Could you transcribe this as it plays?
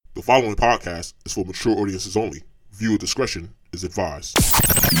The following podcast is for mature audiences only. Viewer discretion is advised.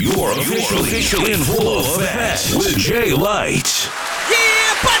 You're officially in full effect with Jay Light.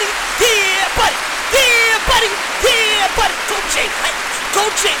 Yeah, buddy. Yeah, buddy. Yeah, buddy. Yeah, buddy. Go Jay Light. Go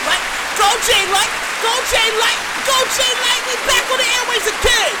Jay Light. Go Jay Light. Go Jay Light. Go Jay Light. We back on the airways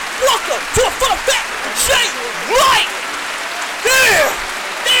again. Welcome to a full effect Jay Light. Yeah.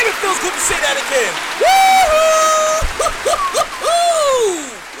 Damn, it feels good to say that again.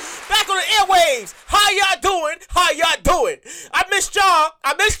 Woo-hoo! Back on the airwaves. How y'all doing? How y'all doing? I missed y'all.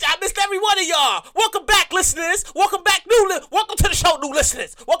 I missed every one of y'all. Welcome back, listeners. Welcome back, welcome to the show, new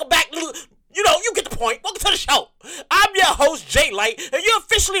listeners. Welcome back, you get the point. Welcome to the show. I'm your host, Jay Light, and you're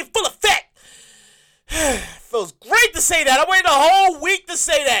officially in full effect. Feels great to say that. I waited a whole week to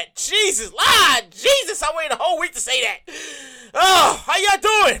say that. Jesus, I waited a whole week to say that. Oh, how y'all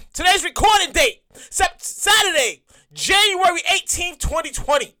doing? Today's recording date, Saturday, January 18th,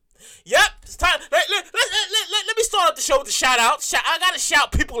 2020. Yep, it's time. Let me start up the show with a shout out. I gotta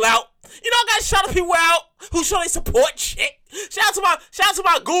shout people out. I gotta shout people out who show their support. Shit. Shout out to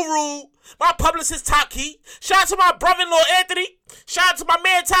my guru, my publicist Top Key. Shout out to my brother-in-law Anthony. Shout out to my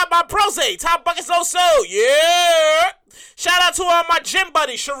man Tom Prose. Tom Buckets Also. Yeah. Shout out to my gym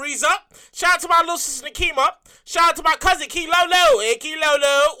buddy Shariza. Shout out to my little sister Nakima. Shout out to my cousin Key Lolo. Hey Key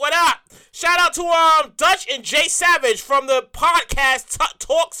Lolo, what up? Shout out to Dutch and Jay Savage from the podcast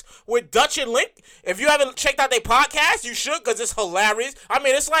Talks with Dutch and Link. If you haven't checked out their podcast, you should, because it's hilarious. I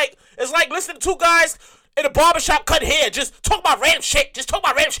mean, it's like listening to two guys in a barbershop cutting hair. Just talk about random shit. Check out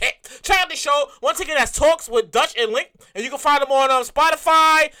the show. Once again, that's Talks with Dutch and Link. And you can find them on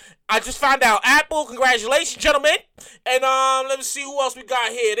Spotify. I just found out Apple. Congratulations, gentlemen. And let me see who else we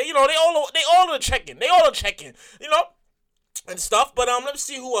got here. They all are checking. And stuff, but let me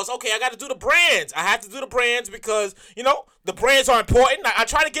see who else. Okay, I got to do the brands. I have to do the brands because the brands are important. I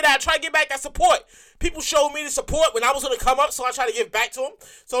try to get back that support. People showed me the support when I was gonna come up, so I try to give back to them.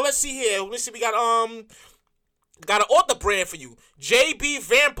 So let's see here. Let's see. We got an author brand for you, JB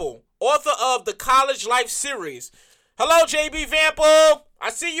Vample, author of the College Life series. Hello, JB Vample.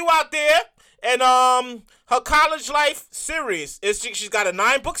 I see you out there. And her College Life series she's got a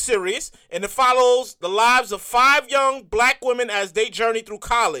 9-book series, and it follows the lives of 5 young black women as they journey through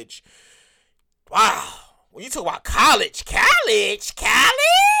college. Wow, when you talk about college, I can't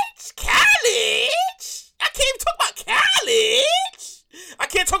even talk about college. I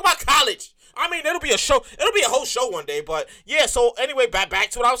can't talk about college. I mean, it'll be a show. It'll be a whole show one day. But yeah. So anyway, back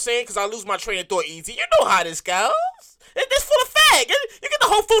to what I was saying, because I lose my train of thought easy. You know how this goes. It's full effect. You get the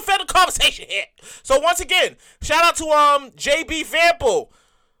whole full effect of conversation here. So once again, shout out to JB Vample,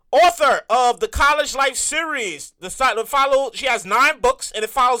 author of the College Life series. She has 9 books, and it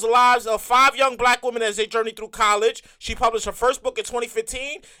follows the lives of 5 young black women as they journey through college. She published her first book in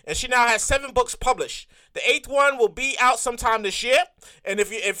 2015, and she now has 7 books published. The 8th one will be out sometime this year. And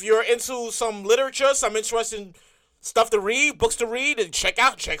if you're into some literature, some interesting stuff to read, books to read, and check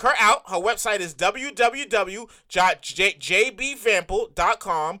her out. Her website is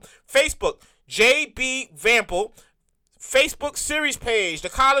www.jbvample.com. Facebook, JB Vample. Facebook series page, the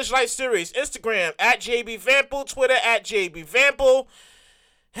College Life series. Instagram, @JBVample. Twitter, @JBVample.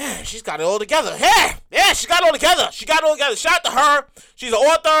 She's got it all together. Yeah, she got it all together. Shout out to her. She's an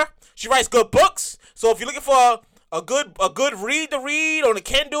author. She writes good books. So if you're looking for a good read to read on the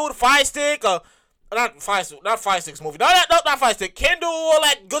Kindle, the Fire Stick, not Fire Stick's movie. No, not Fire Stick. Kindle, all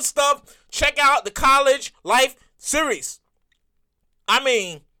that good stuff. Check out the College Life series. I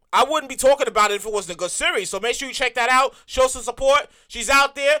mean, I wouldn't be talking about it if it wasn't a good series. So make sure you check that out. Show some support. She's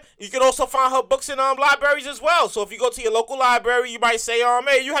out there. You can also find her books in libraries as well. So if you go to your local library, you might say,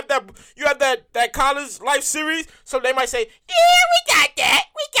 hey, you have that College Life series. So they might say, yeah, we got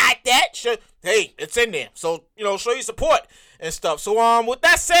that. Sure. Hey, it's in there. So show your support and stuff. So with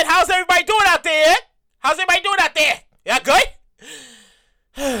that said, how's everybody doing out there? Yeah, good?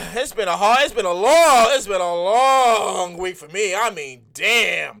 It's been a long week for me. I mean,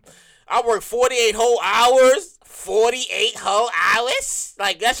 damn. I worked 48 whole hours.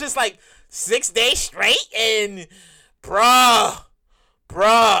 Like, that's just like 6 days straight. And bruh,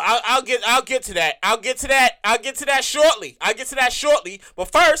 I'll get to that. I'll get to that shortly.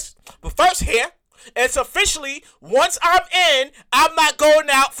 But first here, it's officially, once I'm in, I'm not going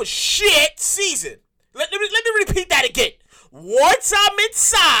out for shit season. Let me repeat that again. Once I'm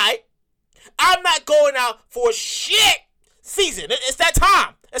inside, I'm not going out for shit season. It's that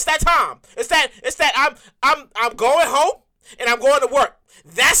time. I'm going home and I'm going to work.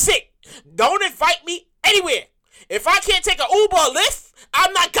 That's it. Don't invite me anywhere. If I can't take an Uber or Lyft,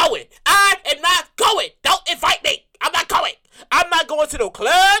 I'm not going. I am not going. Don't invite me. I'm not going. I'm not going to no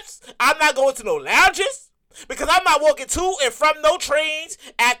clubs. I'm not going to no lounges. Because I'm not walking to and from no trains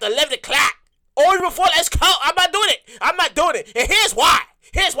after 11 o'clock. Or even before let's go. I'm not doing it. I'm not doing it. And here's why.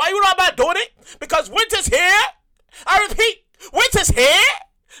 Here's why. You know I'm not doing it? Because winter's here. I repeat, winter's here.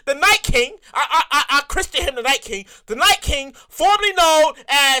 The Night King, I christened him the Night King. The Night King, formerly known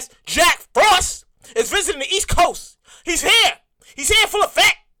as Jack Frost, is visiting the East Coast. He's here. He's here full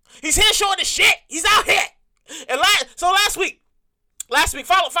effect. He's here showing the shit. He's out here. And last week,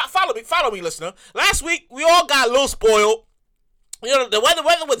 follow me, listener. Last week, we all got a little spoiled. You know, the weather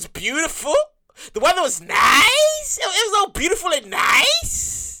was beautiful. The weather was nice. It was all beautiful and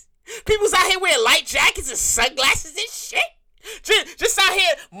nice. People was out here wearing light jackets and sunglasses and shit. Just out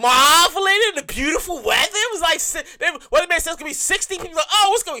here marveling in the beautiful weather. It was like, weatherman says it's going to be 60. People like,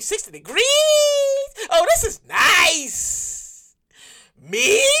 oh, it's going to be 60 degrees. Oh, this is nice.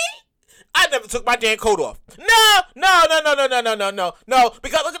 Me? I never took my damn coat off. No.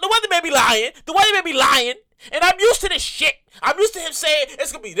 Because look, the weatherman be lying. The weatherman be lying. And I'm used to this shit. I'm used to him saying,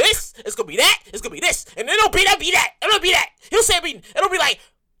 it's going to be this, it's going to be that, it's going to be this. And it'll be that, it'll be that. He'll say, it'll be like,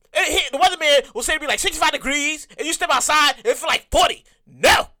 the weatherman will say it'll be like 65 degrees, and you step outside, and it feel like 40.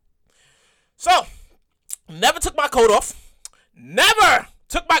 No. So, never took my coat off. Never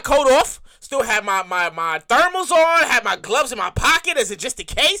took my coat off. Still had my thermals on, had my gloves in my pocket as just in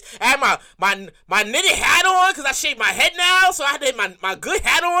case. I had my knitted hat on, because I shaved my head now, so I had my good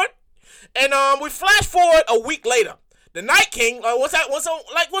hat on. And we flash forward a week later. The Night King,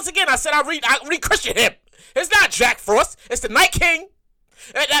 once again, I said I re-Christian him. It's not Jack Frost. It's the Night King.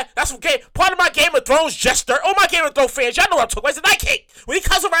 That's okay. Part of my Game of Thrones jester. Oh, my Game of Thrones fans, y'all know what I'm talking about. It's the Night King. When he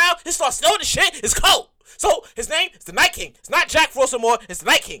comes around, he starts snowing the shit. It's cold. So his name is the Night King. It's not Jack Frost anymore. It's the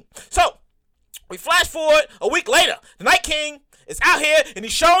Night King. So we flash forward a week later. The Night King is out here and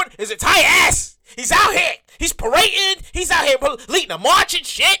he's showing his entire ass. He's out here. He's parading. He's out here leading a march and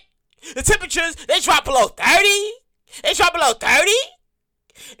shit. The temperatures, they drop below 30. They drop below 30.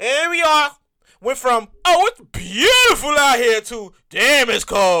 And here we are. Went from, oh, it's beautiful out here to, damn, it's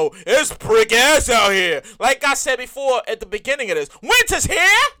cold. It's prick ass out here. Like I said before at the beginning of this, winter's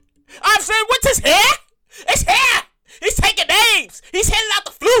here. I'm saying winter's here. It's here. He's taking names. He's handing out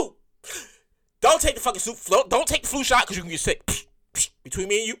the flu. Don't take the fucking flu. Don't take the flu shot because you can get sick. Between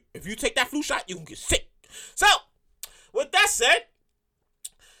me and you, if you take that flu shot, you can get sick. So, with that said,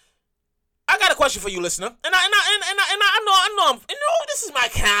 I got a question for you, listener, and I know, this is my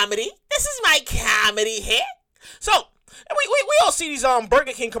comedy. This is my comedy here. So, we all see these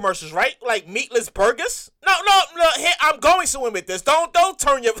Burger King commercials, right? Like meatless burgers. No. Here, I'm going somewhere with this. Don't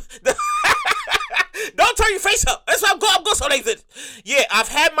turn your don't turn your face up. That's why I'm going so like this. Yeah, I've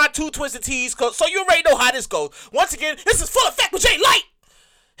had my 2 Twisted Teas, so you already know how this goes. Once again, this is Full Effect with Jay Light.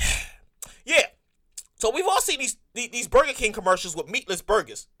 Yeah. So we've all seen these Burger King commercials with meatless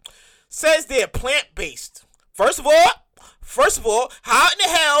burgers. Says they're plant-based. First of all, how in the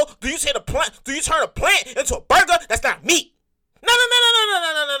hell do you turn a plant into a burger that's not meat? No.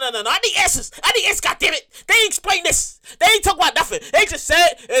 I need answers, goddammit. They ain't explain this. They ain't talk about nothing. They just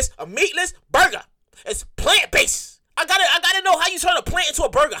said it's a meatless burger. It's plant-based. I gotta know how you turn a plant into a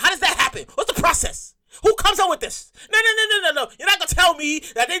burger. How does that happen? What's the process? Who comes up with this? No. You're not gonna tell me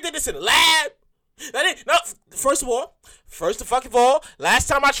that they did this in the lab. No, first of all, last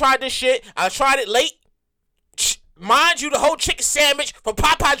time I tried this shit, I tried it late. Mind you, the whole chicken sandwich from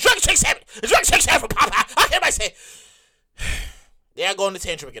Popeye, drunk chicken sandwich from Popeye. I can't say. Yeah, I go on the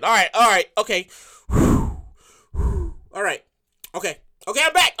tangent again. All right, okay. All right, okay,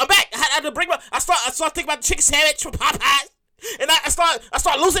 I'm back. I had to bring I start thinking about the chicken sandwich from Popeye. And I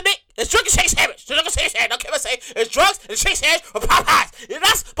start losing it. It's drunk and chicken sandwich. Okay, let's say it's drugs and chicken sandwich from Popeyes. And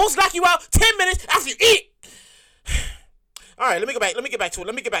that's supposed to knock you out 10 minutes after you eat it. All right, let me get back to it.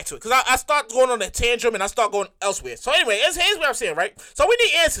 Because I start going on a tangent and I start going elsewhere. So anyway, here's what I'm saying, right? So we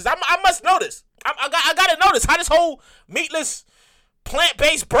need answers. I must know this. I gotta know this. How this whole meatless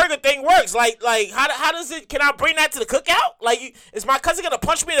plant-based burger thing works. Like how does it? Can I bring that to the cookout? Like, is my cousin gonna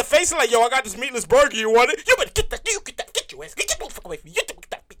punch me in the face and like, yo, I got this meatless burger. You want it? You better get that. Get your ass. Get your fucking away from me.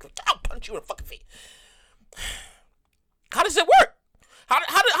 I'll punch you in the fucking face. How does it work? How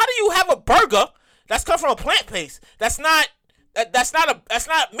do you have a burger that's come from a plant-based? That's not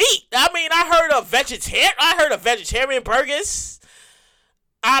meat. I mean, I heard of vegetarian burgers.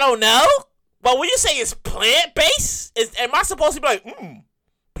 I don't know. But when you say it's plant-based, am I supposed to be like,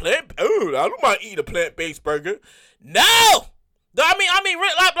 plant? Oh, I don't mind eating a plant-based burger. No. I mean,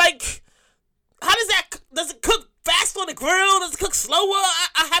 like, how does it cook fast on the grill? Does it cook slower?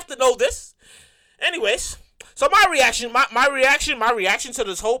 I have to know this. Anyways, so my reaction to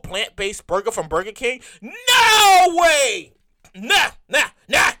this whole plant-based burger from Burger King. No way. No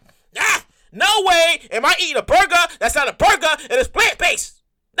way am I eating a burger that's not a burger and it's plant-based.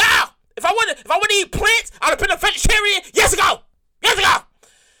 No. If I want to eat plants, I'd have been a vegetarian years ago.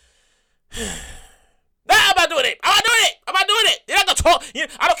 Nah, I'm not doing it. You're not gonna talk.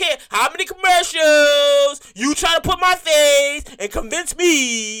 I don't care how many commercials you try to put in my face and convince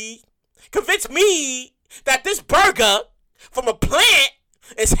me that this burger from a plant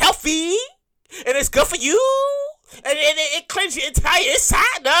is healthy and it's good for you and it cleans your entire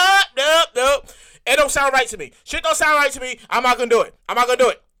inside. Nope. It don't sound right to me. Shit don't sound right to me. I'm not gonna do it.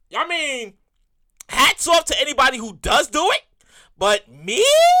 I mean, hats off to anybody who does do it, but me,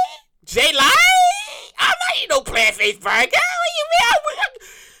 Jay Light, I'm not eating no plant-based burger. What you mean?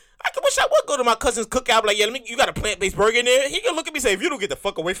 I wish I would go to my cousin's cookout. Be like, yeah, you got a plant-based burger in there. He can look at me and say, if you don't get the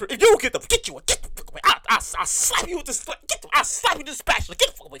fuck away from, if you don't get the fuck away, I'll slap you with this. I'll slap you with this spatula. Get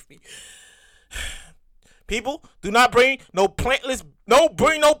the fuck away from me. People, do not bring no plant-based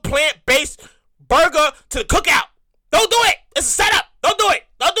burger to the cookout. Don't do it. It's a setup. Don't do it.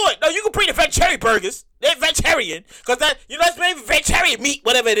 No, you can bring the vegetarian burgers. They're vegetarian. Because that's maybe vegetarian meat,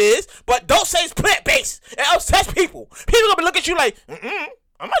 whatever it is. But don't say it's plant-based. It upsets people. People gonna be looking at you like,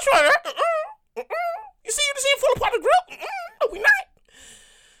 I'm not trying that. You see full of pot of grill? No, we not.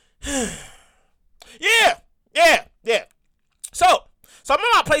 Yeah. So I'm in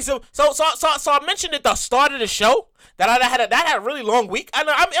my place. So I mentioned at the start of the show that I had a really long week.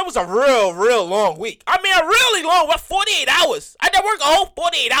 It was a real long week. I mean, a really long, 48 hours. I didn't work a whole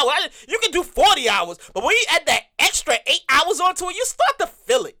 48 hours. You can do 40 hours, but when you add that extra 8 hours onto it, you start to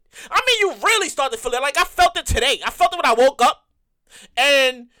feel it. I mean, you really start to feel it. Like, I felt it today. I felt it when I woke up.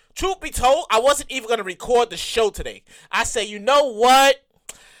 And truth be told, I wasn't even going to record the show today. I said, you know what?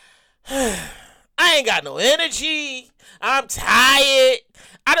 I ain't got no energy. I'm tired.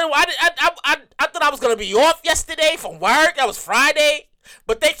 I thought I was going to be off yesterday from work. That was Friday.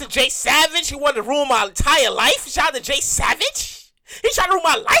 But thanks to Jay Savage, he wanted to ruin my entire life. Shout out to Jay Savage. He tried to ruin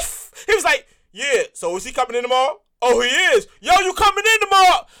my life. He was like, yeah, so is he coming in tomorrow? Oh, he is. Yo, you coming in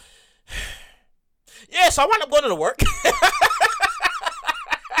tomorrow? Yeah, so I wound up going to work.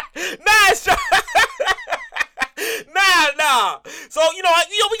 Nah. So, we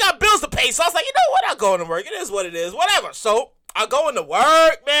got bills to pay. So I was like, you know what? I'll go into work. It is what it is. Whatever. So I go into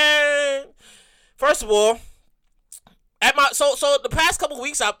work, man. First of all, so the past couple of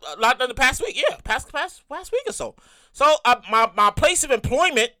weeks, not the past week, past week or so. So my place of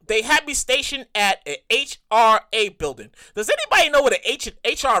employment, they had me stationed at an HRA building. Does anybody know what an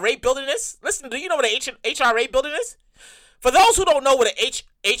HRA building is? Listen, do you know what an HRA building is? For those who don't know what an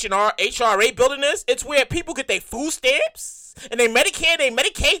HRA building is, it's where people get their food stamps and their Medicare, their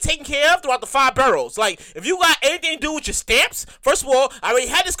Medicaid taken care of throughout the 5 boroughs. Like, if you got anything to do with your stamps, first of all, I already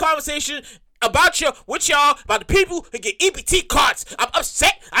had this conversation about the people who get EBT cards. I'm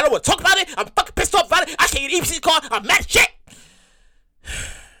upset. I don't want to talk about it. I'm fucking pissed off about it. I can't get EBT card. I'm mad as shit.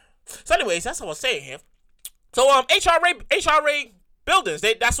 So anyways, that's what I was saying here. So HRA buildings,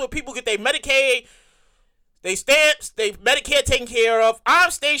 that's where people get their Medicaid, they stamps, they Medicare taken care of. I've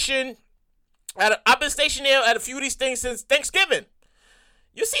been stationed there at a few of these things since Thanksgiving.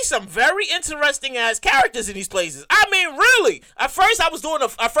 You see some very interesting ass characters in these places. I mean, really. When I first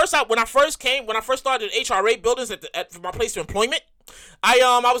started HRA buildings at my place of employment, I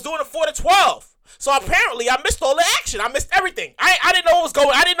was doing a 4 to 12. So apparently I missed all the action. I missed everything. I didn't know what was going.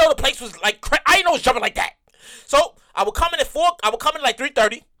 I didn't know the place was like. I didn't know it was jumping like that. So I would come in at 4. I would come in like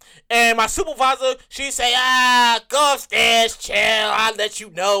 3:30. And my supervisor, she'd say, go upstairs, chill, I'll let you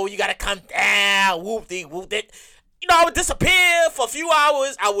know, you gotta come down, whoop-de, whoop-de. I would disappear for a few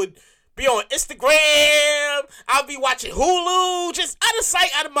hours, I would be on Instagram, I'd be watching Hulu, just out of sight,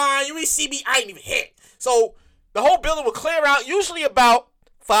 out of mind, you ain't see me, I ain't even hit. So, the whole building would clear out, usually about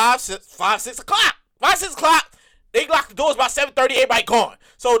 5, 6 o'clock. 5, 6 o'clock, they lock the doors about 7:30, everybody gone.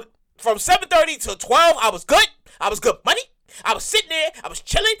 So, from 7:30 to 12, I was good money. I was sitting there, I was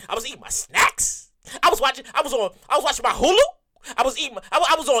chilling, I was eating my snacks. I was watching my Hulu. I was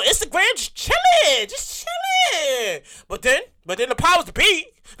on Instagram, just chilling. But then the powers to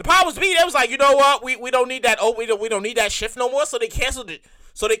be, they was like, you know what? We don't need that. Oh, we don't need that shift no more. So they canceled it.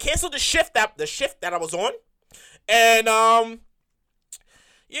 So they canceled the shift that I was on. And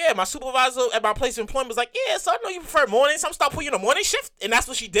my supervisor at my place of employment was like, yeah, so I know you prefer mornings. So I'm start putting you on a morning shift, and that's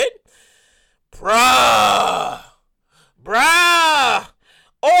what she did, bruh.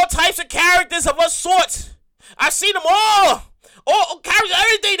 All types of characters of all sorts. I've seen them all characters,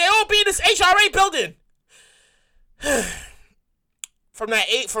 everything. They all be in this HRA building. From that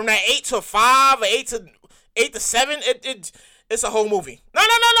 8 to 5 or 8 to 7, It's a whole movie. No.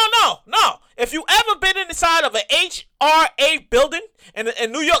 If you ever been inside of an HRA building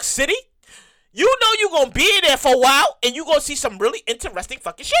in New York City, you know you're going to be in there for a while and you're going to see some really interesting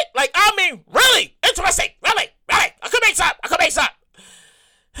fucking shit. Like, I mean, really interesting. Really. I could make some.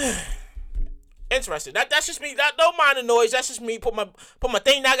 Interesting. That's just me. Don't mind the noise. That's just me. Put my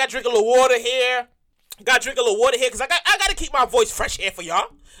thing down. I got to drink a little water here. Because I got to keep my voice fresh here for y'all.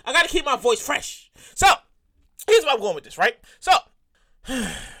 I got to keep my voice fresh. So, here's where I'm going with this, right? So,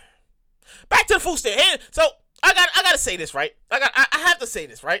 back to the food stand. So, I got to say this, right? I have to say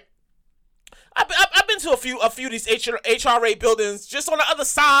this, right? I've been to a few of these HRA buildings just on the other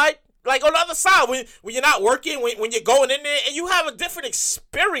side. Like, on the other side, when you're not working, when you're going in there, and you have a different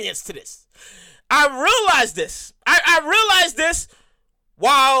experience to this. I realized this. I realized this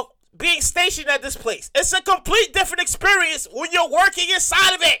while being stationed at this place. It's a complete different experience when you're working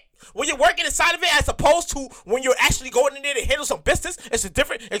inside of it. When you're working inside of it as opposed to when you're actually going in there to handle some business, it's a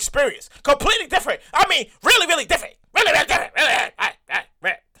different experience. Completely different. I mean, really, really different. Really different. Really.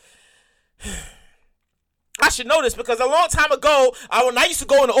 I should know this because a long time ago, when I used to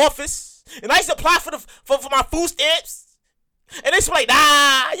go in the office and I used to apply for my food stamps, and they like,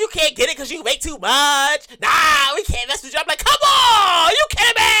 nah, you can't get it because you make too much. Nah, we can't mess with you. I'm like, come on, you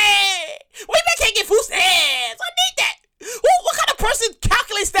kidding me? We can't get food stamps. I need that. What kind of person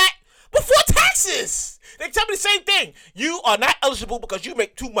calculates that before taxes? They tell me the same thing. You are not eligible because you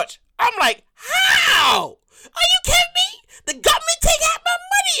make too much. I'm like, how? Are you kidding me? The government take half my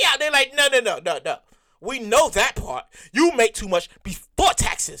money out. They're like, no. We know that part. You make too much before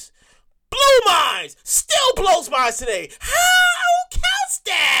taxes. Blew minds. Still blows minds today. How counts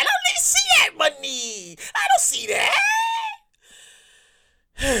that? I don't even see that money. I don't see that.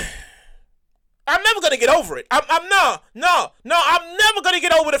 I'm never gonna get over it. I'm never gonna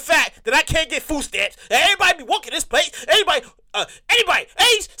get over the fact that I can't get food stamps. That everybody be walking this place. Anybody,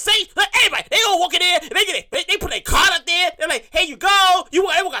 age, say, anybody, they all walk in there and they put their card up there. They're like, here you go. You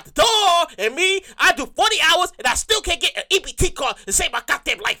everyone got the door. And me, I do 40 hours and I still can't get an EBT card to save my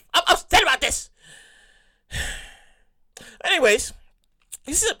goddamn life. I'm upset about this. Anyways,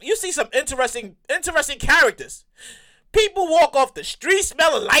 you see some interesting characters. People walk off the street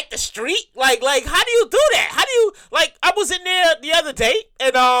smelling like the street. Like, how do you do that? How do you, like, I was in there the other day,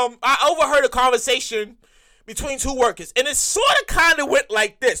 and I overheard a conversation between two workers, and it sort of kind of went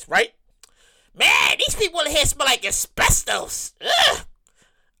like this, right? Man, these people in here smell like asbestos. Ugh.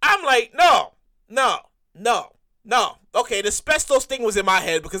 I'm like, no. Okay, the asbestos thing was in my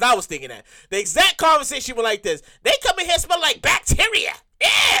head because I was thinking that. The exact conversation went like this. They come in here smell like bacteria.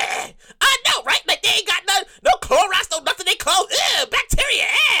 Yeah, I know, right? Like, they ain't got no Clorox, no nothing. They close. Bacteria.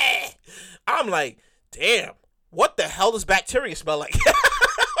 Yeah. I'm like, damn, what the hell does bacteria smell like?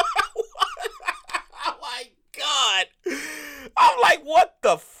 Oh, my God. I'm like, what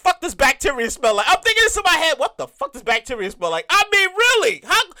the fuck does bacteria smell like? I'm thinking this in my head, what the fuck does bacteria smell like? I mean, really?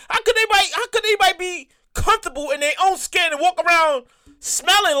 How could anybody be comfortable in their own skin and walk around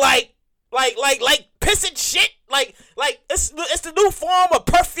smelling like piss and shit? Like it's the new form of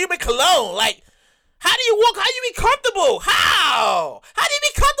perfume and cologne. Like, how do you be comfortable? How do you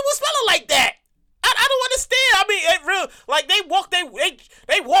be comfortable smelling like that? I don't understand. I mean, it real, like, they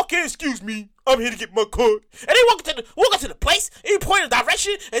walk in, excuse me, I'm here to get my card. And they walk into the place, and you point in the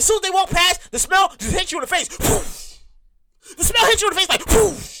direction, and as soon as they walk past, the smell just hits you in the face. The smell hits you in the face like,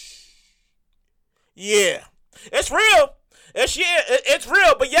 yeah. It's real. It's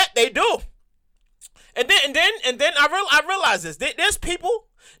real, but yet they do. And then I realize this. There's people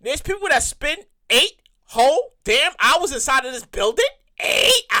that spend 8 whole damn hours inside of this building.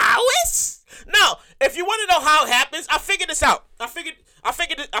 8 hours? Now, if you want to know how it happens, I figured this out. I figured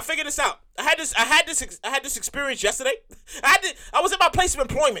this out. I had this experience yesterday. I was at my place of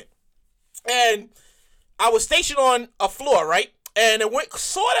employment, and I was stationed on a floor, right? And it went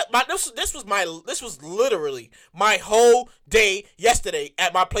sort of. This was literally my whole day yesterday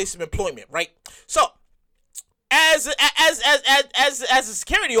at my place of employment, right? So, as a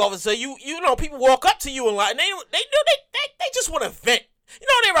security officer, you know, people walk up to you and like, they just want to vent. You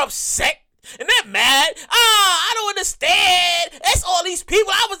know, they're upset and they're mad. I don't understand. It's all these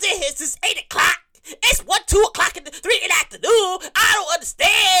people. I was in here since 8 o'clock. It's 1, 2 o'clock in the 3 in the afternoon. I don't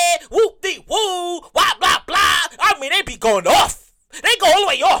understand. Whoop-de-woo. Blah, blah, blah. I mean, they be going off. They go all the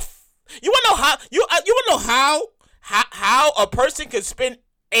way off. You wanna know how? You wanna know how a person can spend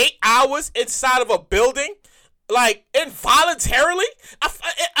 8 hours inside of a building, like, involuntarily? I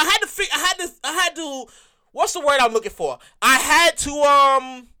had to. What's the word I'm looking for? I had to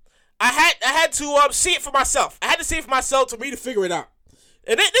see it for myself. I had to see it for myself to me to figure it out.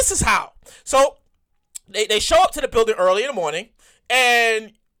 And this is how. So they show up to the building early in the morning,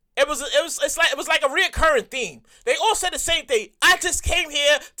 and it was like a reoccurring theme. They all said the same thing. I just came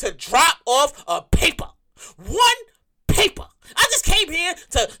here to drop off a paper. One paper. I just came here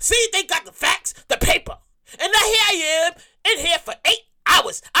to see if they got the facts, the paper. And now here I am in here for 8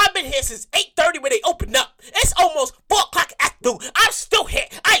 hours. I've been here since 8:30 when they opened up. It's almost 4 o'clock afternoon. I'm still here.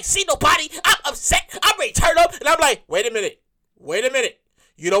 I ain't seen nobody. I'm upset. I'm ready to turn up. And I'm like, wait a minute.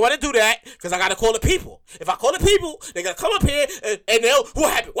 You don't want to do that because I got to call the people. If I call the people, they got to come up here and they'll,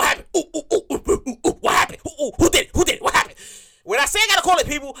 what happened? What happened? What happened? Who did it? What happened? When I say I got to call the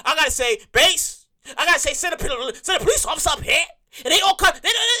people, I got to say, base. I got to say, send a police officer up here. And they all come.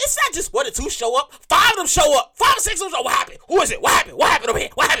 It's not just 1 or 2 show up. 5 of them show up. 5 or 6 of them show up. What happened? Who is it? What happened? What happened over here?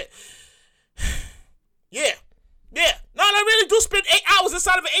 What happened? Yeah. No, I really do spend 8 hours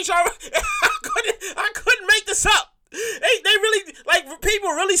inside of an HR. I couldn't make this up. They really, like,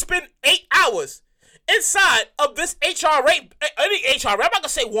 people really spend 8 hours inside of this HRA, any HRA, I'm not going to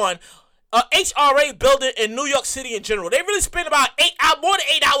say one, HRA building in New York City in general. They really spend about 8 hours, more than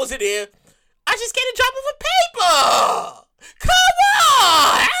 8 hours in there. I just get a drop of a paper. Come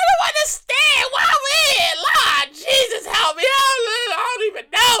on. I don't understand why I'm here. Lord Jesus, help me. I don't even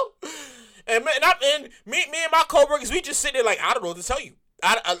know. And me and my coworkers, we just sit there like, I don't know what to tell you.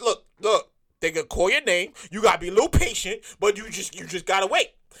 Look. They can call your name. You gotta be a little patient, but you just gotta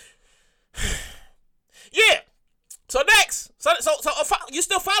wait. Yeah. So next, so you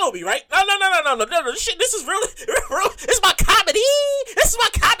still follow me, right? No. This is really. This is my comedy.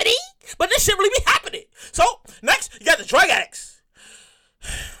 But this shit really be happening. So next, you got the drug addicts.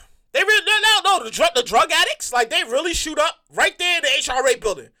 They really the drug addicts, like, they really shoot up right there in the HRA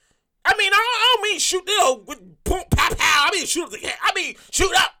building. I mean, I don't mean shoot, with boom, pow, pow. I mean shoot up. I mean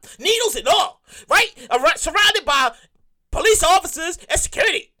shoot up, needles and all, right? Surrounded by police officers and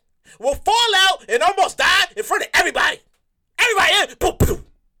security. Will fall out and almost die in front of everybody. Everybody, boom, boom.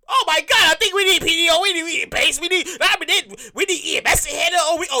 Oh my God! I think we need PDO. We need base. We need EMS in here.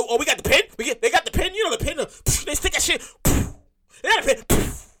 Oh, we got the pin. They got the pin. You know the pin. They stick that shit. They got the pin.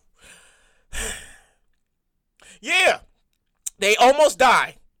 Yeah, they almost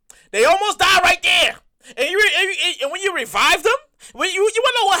die. They almost die right there. And when you revive them, you want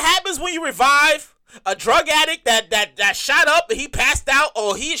to know what happens when you revive a drug addict that shot up and he passed out,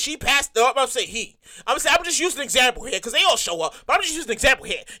 or he or she passed up. I'm just using an example here because they all show up, but I'm just using an example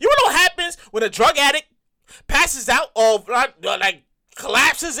here. You want to know what happens when a drug addict passes out or like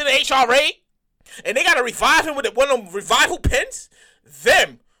collapses in the HRA and they got to revive him with one of them revival pins?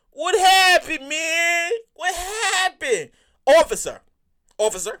 What happened, man? What happened? Officer,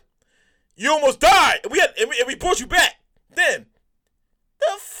 you almost died, and we brought you back. Then,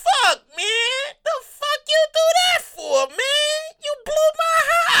 the fuck, man? The fuck you do that for, man? You blew my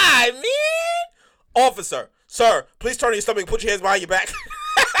high, man. Officer, sir, please turn on your stomach and put your hands behind your back.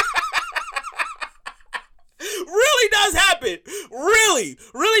 Really does happen. Really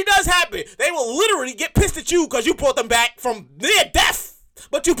does happen. They will literally get pissed at you because you brought them back from near death,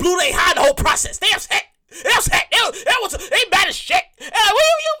 but you blew their high the whole process. They upset. They mad as shit.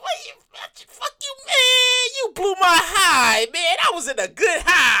 Fuck you, man. You blew my high, man. I was in a good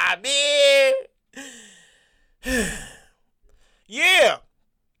high, man. Yeah.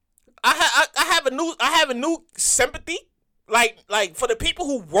 I have a new sympathy, like for the people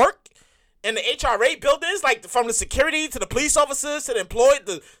who work in the HRA buildings, like from the security to the police officers to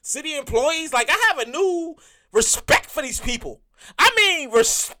the city employees. Like, I have a new respect for these people. I mean,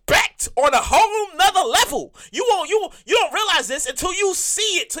 respect on a whole nother level. You don't realize this until you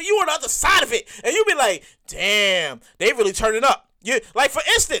see it, till you on the other side of it, and you be like, damn, they really turning up. Like, for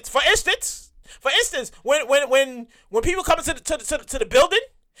instance, when people come into the building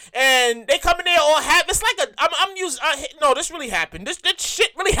and they come in there all happy, it's like this really happened. This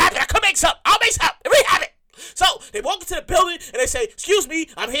shit really happened. I could make up. I'll make up. It really happened. So they walk into the building and they say, excuse me,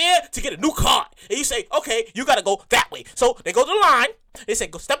 I'm here to get a new card. And you say, okay, you gotta go that way. So they go to the line. They say,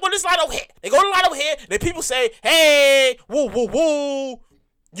 go step on this line over here. They go to the line over here. And then people say, hey, woo,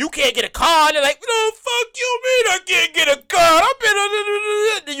 you can't get a card. They're like, no, fuck you mean I can't get a card?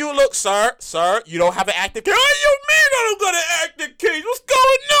 Then you look, sir, you don't have an active case. What do you mean I don't got an active case? What's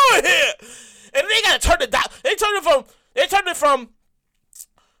going on here? And they gotta turn it from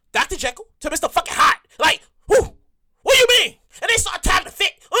Dr. Jekyll to Mr. fucking Hyde. Like, what do you mean? And they start tapping the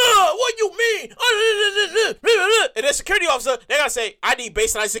fit. What do you mean? And the security officer, they gotta say, I need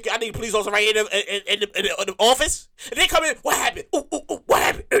baseline security. I need a police officer right here in the office. And they come in, what happened? What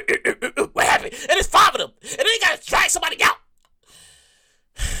happened? What happened? And it's 5 of them. And then they gotta drag somebody out.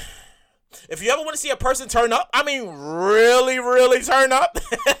 If you ever want to see a person turn up, I mean, really, really turn up.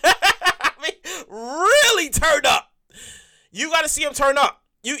 I mean, really turn up. You gotta see him turn up.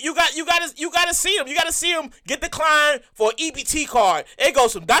 You gotta see him. You gotta see him get declined for an EBT card. It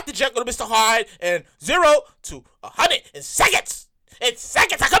goes from Dr. Jekyll to Mr. Hyde and 0 to 100 in seconds. In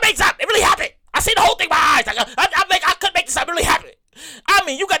seconds, I could make something. It really happened. I see the whole thing with my eyes. I could make this up. It really happened. I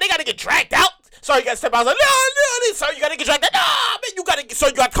mean, they gotta get dragged out. So you gotta step out. I was like, no. So you gotta get dragged out. No, man, you gotta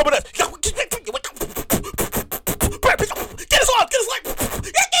come with us. Get us on.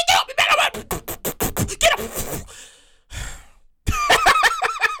 Get up, man. Get up.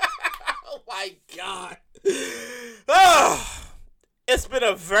 Oh my God. It's been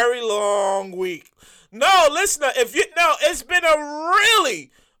a very long week. No, listener, it's been a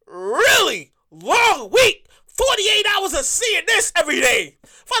really, really long week. 48 hours of seeing this every day.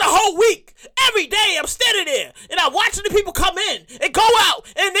 For the whole week. Every day I'm standing there. And I'm watching the people come in and go out.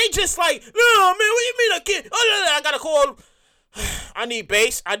 And they just like, no, man, what do you mean I can't? Oh, I gotta call. I need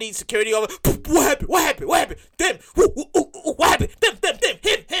base. I need security over. What happened? Them. What happened? Them.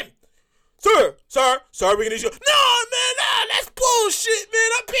 Him. Sir, we need you. No, man, that's bullshit,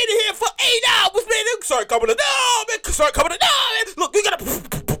 man. I've been here for 8 hours, man. Sorry, coming to. No, man. Sorry, coming to. No, man. Look, you gotta.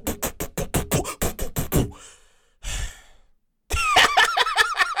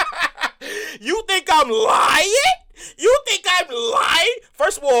 You think I'm lying?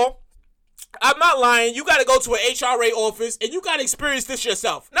 First of all, I'm not lying. You got to go to an HRA office and you got to experience this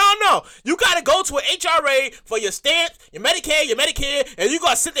yourself. No. You got to go to an HRA for your stamps, your Medicare, and you got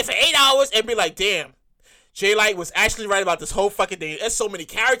to sit there for 8 hours and be like, damn, Jay Light was actually right about this whole fucking thing. There's so many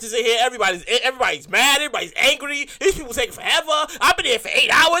characters in here. Everybody's mad. Everybody's angry. These people taking forever. I've been here for 8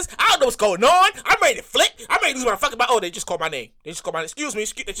 hours. I don't know what's going on. I'm ready to flip. I'm ready to lose my fucking mind. Oh, they just called my name. Excuse me.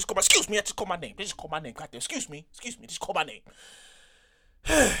 They just called my name. God damn. Excuse me. They just called my name.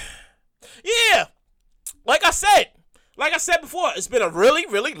 Yeah. Like I said before, it's been a really,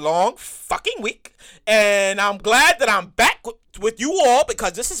 really long fucking week. And I'm glad that I'm back with you all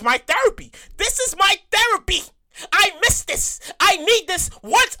because this is my therapy. I miss this. I need this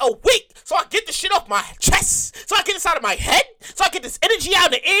once a week so I get this shit off my chest. So I get this out of my head. So I get this energy out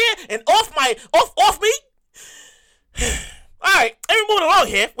in the air and off me. Alright, and we're moving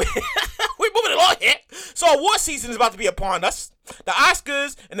along here. So award season is about to be upon us. The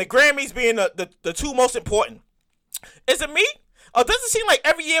Oscars and the Grammys being the two most important. Is it me? Or does it seem like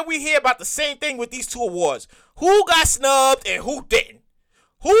every year we hear about the same thing with these two awards? Who got snubbed and who didn't?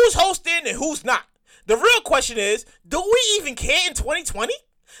 Who's hosting and who's not? The real question is, do we even care in 2020?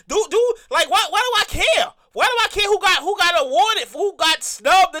 Why do I care? Why do I care who got awarded, who got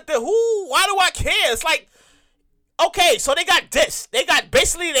snubbed why do I care? It's like, okay, so they got dissed. They got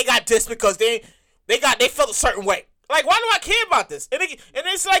dissed because they felt a certain way. Like, why do I care about this? And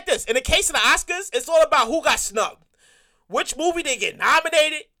it's like this. In the case of the Oscars, it's all about who got snubbed. Which movie they get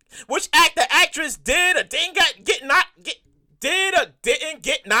nominated? Which actor, actress did or didn't get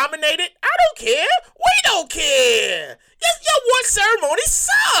nominated? I don't care. We don't care. Your award ceremony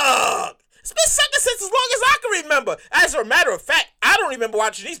sucked. It's been sucking since as long as I can remember. As a matter of fact, I don't remember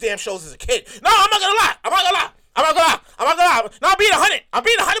watching these damn shows as a kid. No, I'm not gonna lie. No, I'm being 100. I'm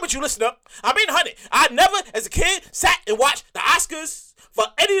being 100 with you, listener. I'm being 100. I never, as a kid, sat and watched the Oscars. For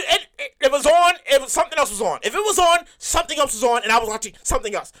it was on, something else was on. If it was on, something else was on, and I was watching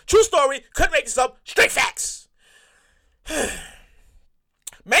something else. True story, couldn't make this up, straight facts.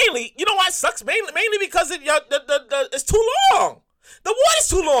 Mainly, you know why it sucks? Mainly because it's too long. The award is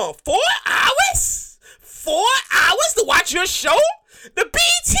too long. 4 hours? 4 hours to watch your show? The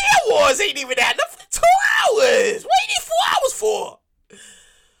BET Awards ain't even that enough. 2 hours. What do you need 4 hours for?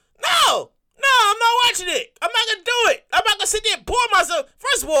 No, I'm not watching it. I'm not gonna do it. I'm not gonna sit there and bore myself.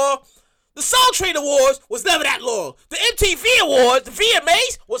 First of all, the Soul Train Awards was never that long. The MTV Awards, the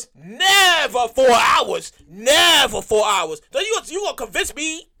VMAs, was never 4 hours. Never 4 hours. So you gonna convince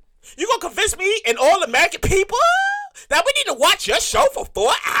me? You gonna convince me and all American people that we need to watch your show for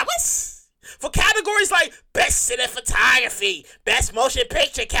 4 hours? For categories like Best Cinematography, Best Motion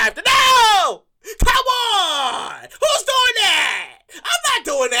Picture Character. No! Come on! Who's doing that? I'm not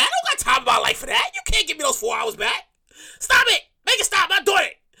doing that. I don't got time in my life for that. You can't give me those 4 hours back. Stop it. Make it stop. I'm not doing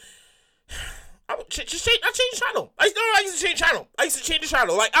it. I changed the channel. I used to change the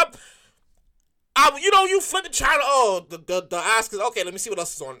channel. Like, you flip the channel. Oh, the Oscars. Okay, let me see what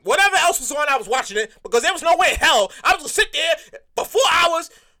else is on. Whatever else was on, I was watching it because there was no way in hell I was gonna sit there for 4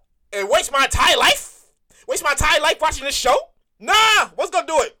 hours and waste my entire life watching this show. Nah, what's gonna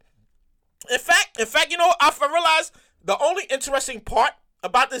do it? In fact, I realized the only interesting part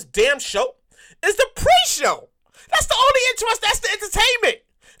about this damn show is the pre-show. That's the only interest. That's the entertainment.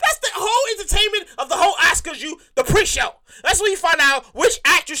 That's the whole entertainment of the whole Oscars. The pre-show. That's where you find out which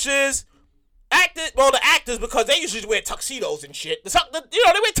actresses the actors, because they usually wear tuxedos and shit. They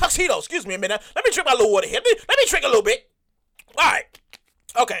wear tuxedos. Excuse me a minute. Let me drink my little water here. Let me drink a little bit. All right.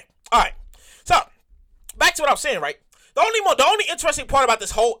 Okay. All right. So, back to what I was saying, right? The only interesting part about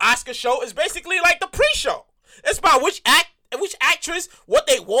this whole Oscar show is basically like the pre-show. It's about which actress, what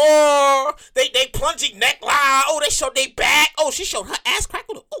they wore, they plunging neckline. Oh, they showed their back. Oh, she showed her ass crack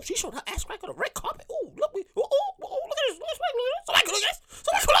on the red carpet. Oh, look at this. Somebody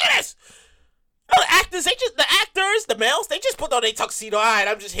look at this. The actors, the males, they just put on their tuxedo. All right,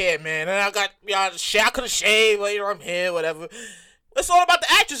 I'm just here, man. And I got, I could have shaved later. I'm here, whatever. It's all about the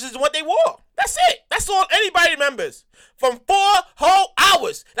actresses and what they wore. That's it. That's all anybody remembers. From 4 whole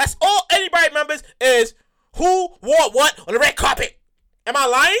hours. That's all anybody remembers is who wore what on the red carpet. Am I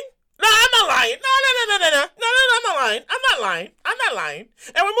lying? No, I'm not lying. No, I'm not lying.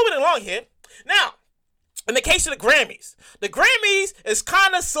 And we're moving along here. Now, in the case of the Grammys is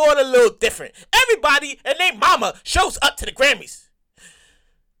kind of sort of a little different. Everybody and their mama shows up to the Grammys.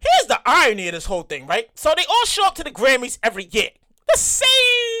 Here's the irony of this whole thing, right? So they all show up to the Grammys every year. The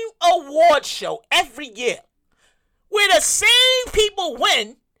same award show every year. Where the same people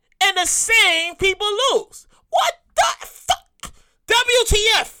win and the same people lose. What the fuck?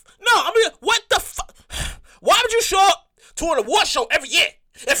 WTF? No, I mean, what the fuck? Why would you show up to an award show every year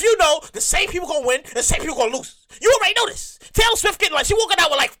if you know the same people gonna win and the same people gonna lose? You already know this. Taylor Swift getting she walking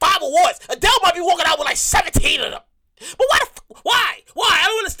out with like 5 awards. Adele might be walking out with like 17 of them. But why? I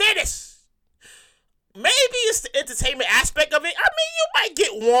don't understand this. Maybe it's the entertainment aspect of it. I mean, you might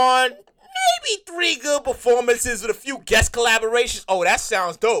get 1, maybe 3 good performances with a few guest collaborations. Oh, that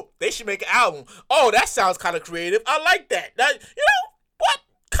sounds dope. They should make an album. Oh, that sounds kind of creative. I like that. What?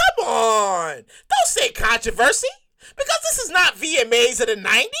 Come on. Don't say controversy. Because this is not VMAs of the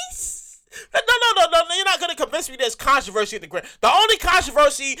 90s. No. You're not going to convince me there's controversy at the Grammys. The only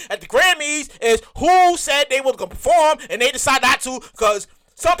controversy at the Grammys is who said they were going to perform and they decided not to because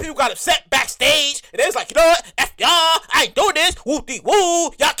some people got upset backstage, and they was like, you know what, F y'all, I ain't doing this, woo-dee-woo,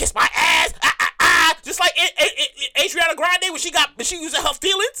 y'all kiss my ass, just like Adriana Grande when she using her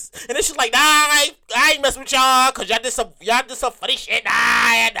feelings, and then she's like, nah, I ain't messing with y'all, cause y'all did some funny shit,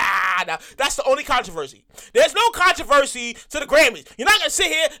 nah. That's the only controversy. There's no controversy to the Grammys. You're not gonna sit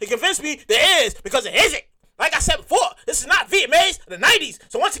here and convince me there is, because it isn't. Like I said before, this is not VMAs of the 90s.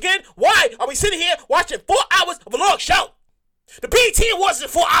 So once again, why are we sitting here watching 4 hours of a long show? The BET Awards is in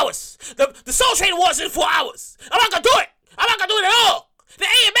 4 hours. The Soul Train Awards is in 4 hours. I'm not gonna do it. I'm not gonna do it at all. The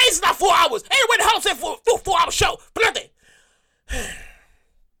AMAs is not 4 hours. Ain't nobody home said for a 4-hour show. But nothing. Then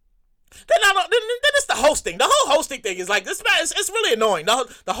it's the hosting. The whole hosting thing is like this. It's really annoying.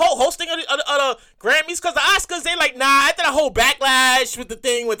 The whole hosting of the Grammys, because the Oscars, they like, nah. After the whole backlash with the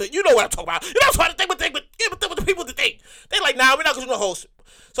thing with the, you know what I'm talking about. You know what I'm talking about. With the people with the thing. They like, nah, we're not gonna do the host.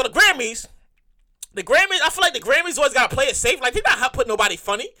 So the Grammys, I feel like the Grammys always gotta play it safe. Like they're not putting nobody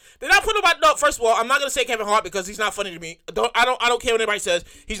funny. They're not putting nobody. No, first of all, I'm not gonna say Kevin Hart because he's not funny to me. I don't care what anybody says.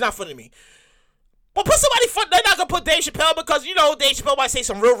 He's not funny to me. But put somebody fun. They're not gonna put Dave Chappelle because you know Dave Chappelle might say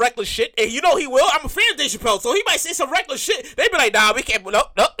some real reckless shit, and you know he will. I'm a fan of Dave Chappelle, so he might say some reckless shit. They be like, nah, we can't. No,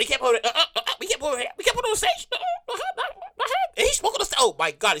 we can't put it. We can't put it. We can't put it on stage. And he's smoking on the stage. Oh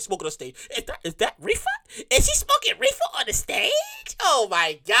my God, he's smoking on the stage. Is that reefer? Is he smoking reefer on the stage? Oh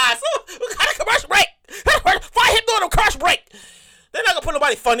my God! So, we got a commercial break. Fire him during a commercial break. They're not gonna put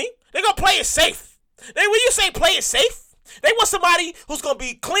nobody funny. They're gonna play it safe. When you say play it safe, they want somebody who's gonna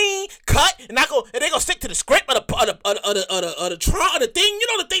be clean, cut, and they're gonna stick to the script of the Tron, the thing. You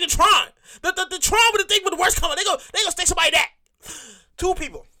know the thing, the Tron, the Tron with the thing with the worst color. They gonna stick somebody that. 2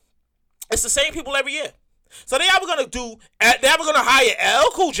 people. It's the same people every year. So they're either gonna hire LL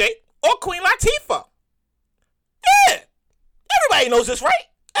Cool J or Queen Latifah. Yeah, everybody knows this, right?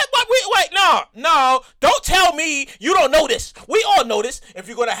 Wait, no, don't tell me you don't know this. We all know this. If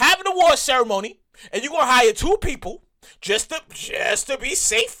you're gonna have an award ceremony and you're gonna hire 2 people just to be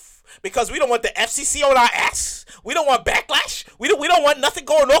safe, because we don't want the FCC on our ass. We don't want backlash. We don't want nothing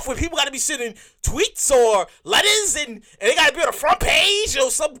going off where people got to be sending tweets or letters and they got to be on the front page or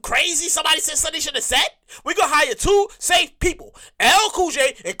some crazy somebody said something they should have said. We gonna hire 2 safe people, LL Cool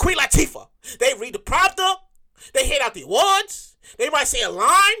J and Queen Latifah. They read the prompter. They hand out the awards. They might say a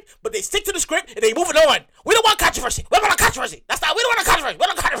line, but they stick to the script and they moving on. We don't want controversy. We don't want controversy. We don't want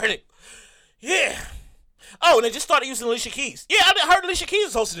controversy. Yeah. Oh, and they just started using Alicia Keys. Yeah, I heard Alicia Keys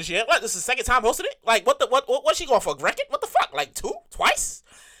is hosting this year. What? This is the 2nd time hosting it? Like, what's she going for? A record? What the fuck? Like 2? Twice?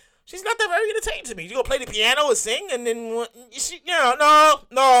 She's not that very entertaining to me. You gonna play the piano and sing, and then no.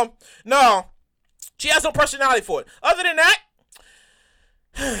 She has no personality for it. Other than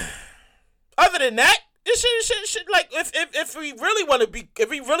that, Like if we really want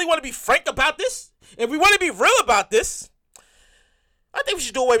to be frank about this, if we want to be real about this, I think we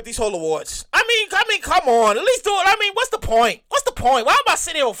should do away with these whole awards. I mean, come on, at least do it. I mean, what's the point? Why am I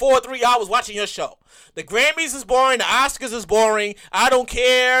sitting here for 4 or 3 hours watching your show? The Grammys is boring. The Oscars is boring. I don't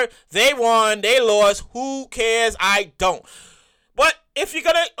care. They won. They lost. Who cares? I don't. But if you're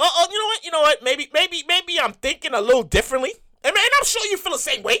gonna, you know what? Maybe I'm thinking a little differently. And I'm sure you feel the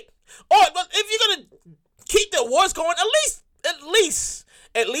same way. Or if you're gonna keep the awards going, at least, the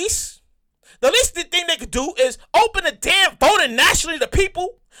least thing they could do is open the damn voting nationally to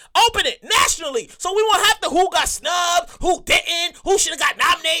people. Open it nationally, so we won't have to who got snubbed, who didn't, who should have got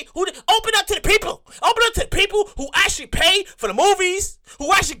nominated, Open up to the people. Open up to the people who actually pay for the movies,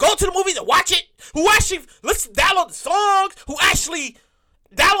 who actually go to the movies and watch it, who actually download the songs, who actually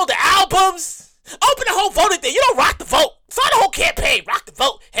download the albums. Open the whole voting thing. You don't rock the vote. Start the whole campaign. Rock the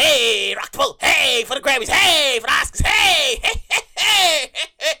vote. Hey, rock the vote. Hey, for the Grammys. Hey, for the Oscars. Hey.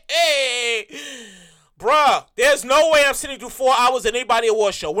 Bruh, there's no way I'm sitting through 4 hours at anybody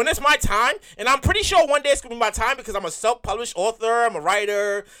award show. When it's my time, and I'm pretty sure one day it's gonna be my time because I'm a self-published author, I'm a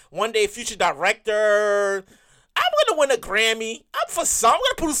writer, one day future director. I'm gonna win a Grammy. I'm gonna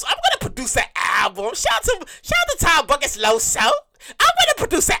produce an album. Shout out to Tom Bucket's Loso. I'm gonna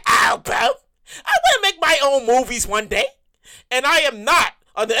produce an album. I'm gonna make my own movies one day. And I am not,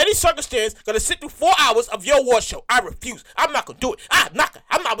 under any circumstance, gonna sit through 4 hours of your award show. I refuse. I'm not gonna do it. I'm not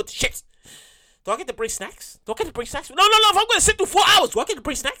with the shits. Do I get to bring snacks? No. If I'm gonna sit through 4 hours, do I get to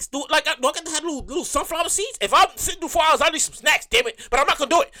bring snacks? Do I get to have little sunflower seeds? If I'm sitting through 4 hours, I need some snacks, damn it. But I'm not gonna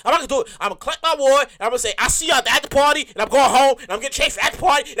do it. I'm gonna collect my award, and I'm gonna say, I'll see y'all at the party, and I'm going home, and I'm getting changed for at the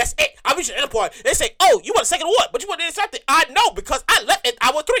party. That's it. I'm reaching the party. They say, oh, you want a second award, but you want to do something. I know, because I left at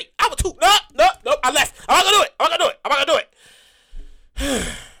hour 3, hour 2. No, I left. I'm not gonna do it.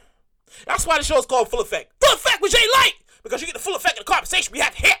 That's why the show is called Full Effect. Full Effect with Jay Light, because you get the full effect of the conversation we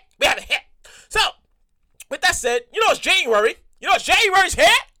have here. So, with that said, it's January. January's here.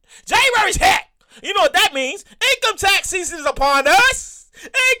 You know what that means. Income tax season is upon us.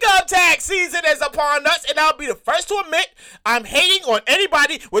 And I'll be the first to admit I'm hating on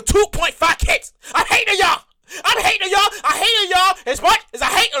anybody with 2.5 kids. I'm hating y'all. I hate y'all as much as I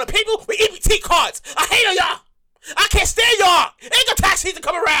hate on the people with EBT cards. I hate on y'all. I can't stand y'all. Income tax season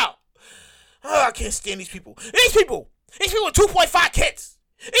come around. Oh, I can't stand these people. These people with 2.5 kids.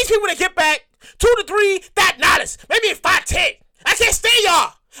 These people that get back $2 to $3,000, maybe $5-10. I can't stand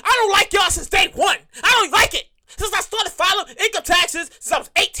y'all. I don't like y'all since day one. I don't like it. Since I started filing income taxes since I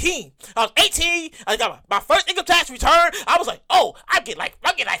was 18. I got my first income tax return. I was like, oh, I get like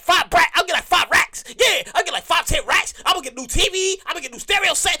 5 racks. Yeah, I get like 5-10 racks. I'm gonna get new TV. I'm gonna get new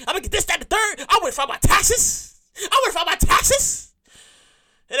stereo set. I'm gonna get this, that, and the third. I went to file my taxes.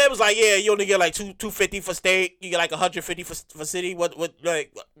 And it was like, yeah, you only get like $250 for state. You get like $150 for city. What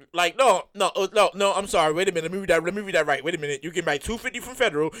no. I'm sorry. Wait a minute. Let me read that right. Wait a minute. You get like $250 from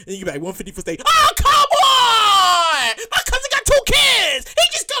federal, and you get like $150 for state. Oh, come on! My cousin got 2 kids. He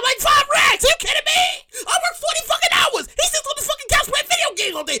just got like 5 racks. Are you kidding me? I work 40 fucking hours. He sits on the fucking couch playing video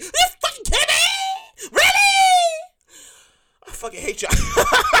games all day. Are you fucking kidding me? Really? I fucking hate y'all.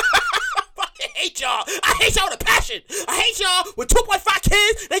 I hate y'all with a passion. I hate y'all with 2.5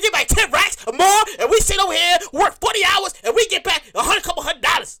 kids. They get like 10 racks or more, and we sit over here, work 40 hours, and we get back couple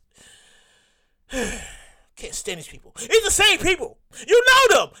 $100. Can't stand these people. It's the same people. You know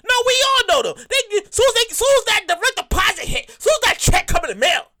them. No, we all know them. Soon as that direct deposit hit, soon as that check come in the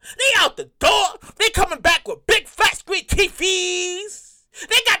mail, they out the door. They coming back with big flat screen TVs.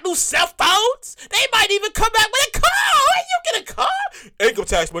 They got new cell phones. They might even come back with a car. Where you get a car? Income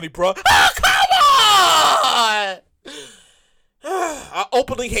tax money, bro. Oh, come on! I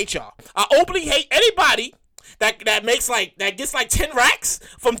openly hate y'all. I openly hate anybody that gets like 10 racks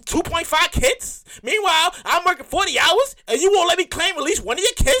from 2.5 kids. Meanwhile, I'm working 40 hours, and you won't let me claim at least one of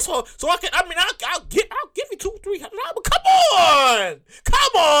your kids so I can. I mean, I'll give you $200-300.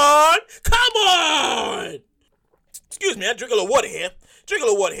 Come on! Excuse me, I drink a little water here. Yeah.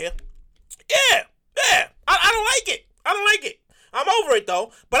 I don't like it. I'm over it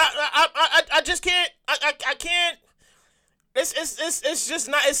though. But I just can't. I can't. It's just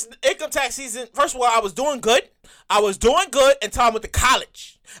not. It's income tax season. First of all, I was doing good until I went to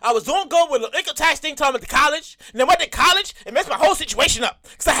college. I was doing good with the income tax thing until I went to college. And then went to college and messed my whole situation up.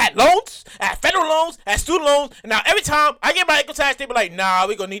 Because I had loans, I had federal loans, I had student loans. And now every time I get my income tax, they be like, nah,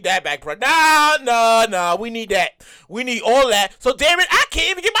 we gonna need that back, bro. Nah, we need that. We need all that. So damn it, I can't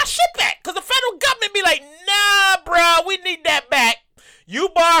even get my shit back. Because the federal government be like, nah, bro, we need that back. You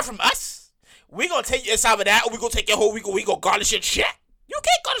borrow from us. We gonna take you inside of that, or we gonna take your whole, we gonna garnish your check. You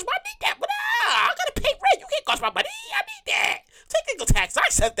can't garnish my need that, but I gotta pay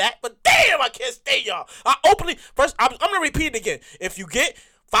said that, but damn, I can't stand y'all. First, I'm going to repeat it again. If you get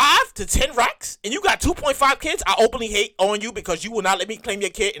 5 to 10 racks and you got 2.5 kids, I openly hate on you because you will not let me claim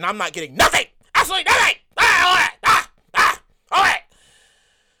your kid and I'm not getting nothing. Absolutely nothing. All right.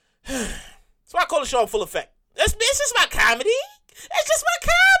 So I call the show Full Effect. It's just my comedy. It's just my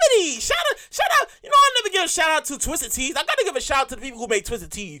comedy. Shout out. You know, I never give a shout out to Twisted Teas. I gotta give a shout out to the people who make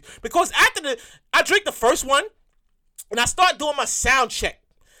Twisted Teas. Because after I drink the first one, and I start doing my sound check.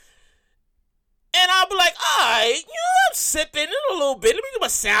 And I'll be like, alright, I'm sipping a little bit. Let me do my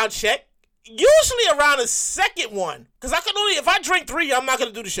sound check. Usually around the second one. Because if I drink 3, I'm not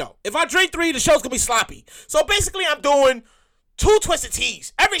gonna do the show. If I drink 3, the show's gonna be sloppy. So basically I'm doing 2 Twisted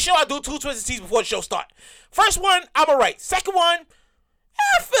Teas. Every show I do 2 Twisted Teas before the show start. First one, I'm alright. Second one,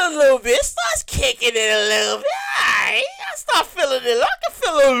 I feel a little bit. It starts kicking it a little bit. Alright. I start feeling it. I can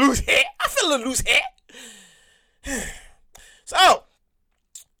feel a little loose head. I feel a little loose head. So,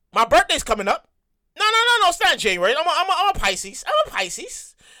 my birthday's coming up. No, it's not in January. I'm a Pisces.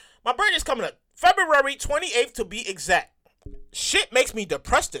 My birthday's coming up. February 28th to be exact. Shit makes me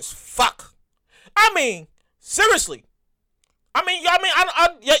depressed as fuck. I mean, seriously.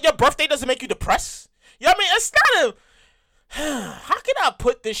 Your birthday doesn't make you depressed? It's not a... How can I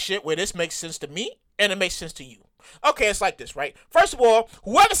put this shit where this makes sense to me and it makes sense to you? Okay, it's like this, right? First of all,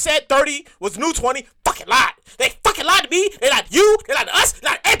 whoever said 30 was the new 20 fucking lied. They fucking lied to me. They lied to you. They lied to us. They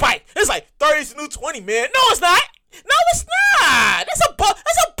lied to everybody. It's like 30 is the new 20, man. No, it's not. No, it's not. That's a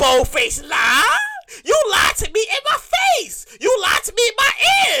bold-faced lie. You lied to me in my face. You lied to me in my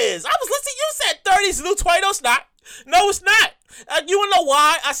ears. I was listening. You said 30 is the new 20. No, it's not. No, it's not. You wanna know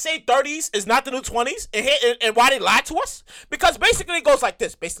why I say 30s is not the new 20s and why they lied to us? Because basically it goes like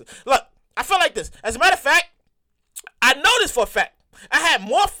this. Look, I feel like this. As a matter of fact, I know this for a fact. I had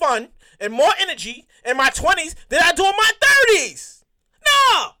more fun and more energy in my 20s than I do in my 30s.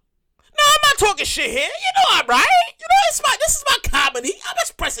 No, I'm not talking shit here. You know I'm right. This is my comedy. I'm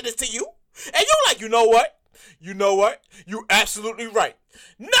expressing this to you. And you're like, you know what? You're absolutely right.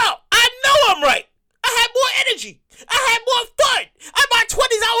 No, I know I'm right. I had more energy. I had more fun. In my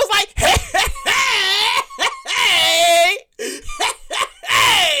 20s, I was like,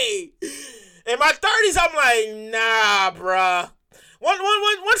 hey. In my 30s, I'm like, nah, bruh.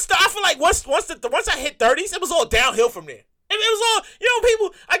 I feel like once I hit 30s, it was all downhill from there. It was all,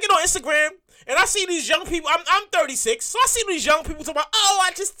 people, I get on Instagram, and I see these young people, I'm 36, so I see these young people talking about, oh,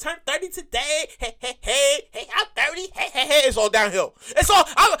 I just turned 30 today, hey, I'm 30, hey, it's all downhill. It's all,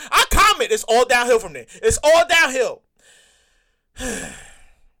 I comment, it's all downhill from there. It's all downhill. I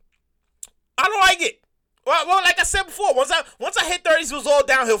don't like it. Well, like I said before, once I hit 30s, it was all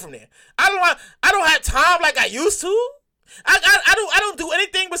downhill from there. I don't have time like I used to. I don't do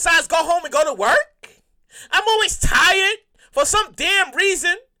anything besides go home and go to work. I'm always tired for some damn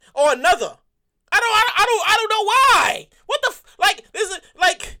reason or another. I don't know why. What the where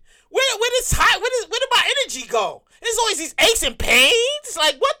did my energy go? There's always these aches and pains.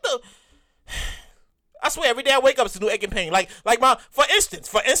 Like what the? I swear every day I wake up it's a new ache and pain. For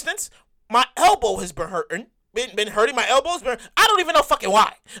instance, my elbow has been hurting. Been hurting. My elbow's been. I don't even know fucking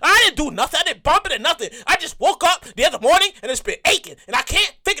why. I didn't do nothing. I didn't bump it or nothing. I just woke up the other morning and it's been aching and I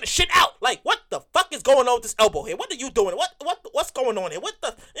can't figure the shit out. Like what the fuck is going on with this elbow here? What are you doing? What's going on here? What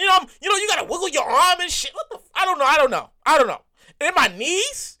the? You gotta wiggle your arm and shit. What the? I don't know. And my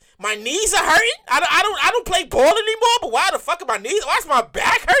knees are hurting. I don't play ball anymore. But why the fuck are my knees? Why is my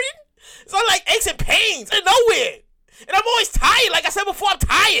back hurting? It's all like aches and pains out of nowhere. And I'm always tired. Like I said before, I'm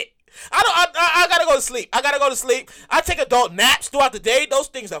tired. I gotta go to sleep. I take adult naps throughout the day. Those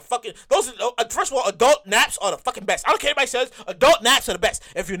things are fucking. First of all, adult naps are the fucking best. I don't care what anybody says. Adult naps are the best.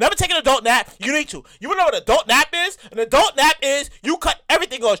 If you never take an adult nap, you need to. You wanna know what an adult nap is? An adult nap is you cut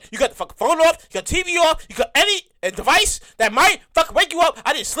everything off. You cut the fucking phone off. You cut TV off. You cut any device that might fucking wake you up.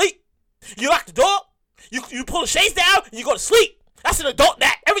 I didn't sleep. You lock the door. You pull the shades down and you go to sleep. That's an adult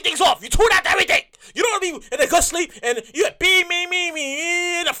nap. Everything's off. You tune out everything. You don't want to be in a good sleep and you like,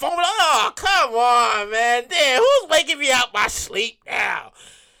 me, the phone. Oh, come on, man. Damn, who's waking me out my sleep now?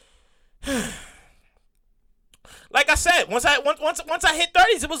 Like I said, once I hit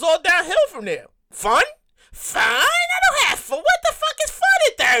 30s, it was all downhill from there. Fun? I don't have fun. What the fuck is fun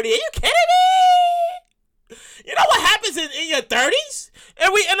at 30? Are you kidding me? You know what happens in your 30s?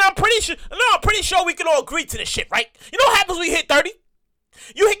 And I'm pretty sure we can all agree to this shit, right? You know what happens when you hit 30?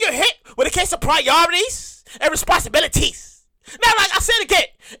 You get hit with a case of priorities and responsibilities. Now, like I said again,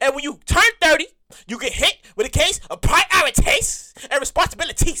 and when you turn 30, you get hit with a case of priorities and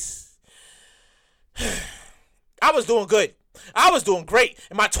responsibilities. I was doing good. I was doing great.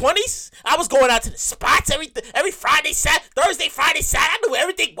 In my 20s, I was going out to the spots every Friday, Thursday, Friday, Saturday. I knew where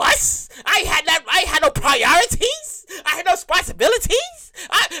everything was. I had no priorities. I had no responsibilities.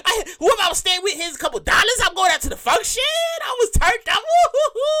 Whoever I was staying with, here's a couple dollars. I'm going out to the function. I was turned up.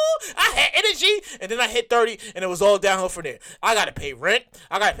 Woo-hoo-hoo. I had energy. And then I hit 30, and it was all downhill from there. I got to pay rent.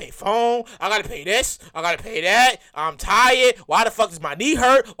 I got to pay phone. I got to pay this. I got to pay that. I'm tired. Why the fuck does my knee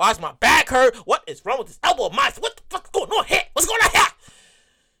hurt? Why does my back hurt? What is wrong with this elbow of mine? What the fuck is going on here? What's going on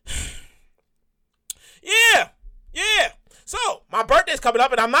here? Yeah. So, my birthday's coming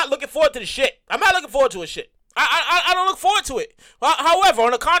up, and I'm not looking forward to the shit. I'm not looking forward to a shit. I don't look forward to it. However,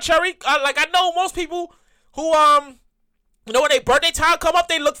 on the contrary, I know most people who, when their birthday time come up,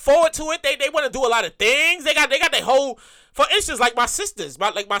 they look forward to it. They want to do a lot of things. They got their whole, for instance, like my sisters, I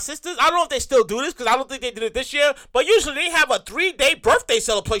don't know if they still do this because I don't think they did it this year, but usually they have a 3-day birthday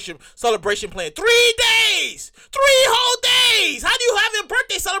celebration plan. 3 days! 3 whole days! How do you have a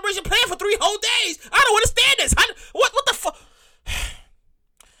birthday celebration plan for 3 whole days? I don't understand this. What the fuck?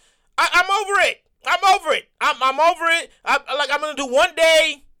 I'm over it. I'm over it. I'm gonna do 1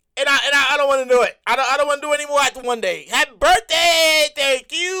 day. And I don't want to do it. I don't want to do any more after 1 day. Happy birthday!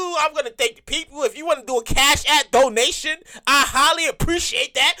 Thank you. I'm gonna thank the people. If you want to do a cash app donation, I highly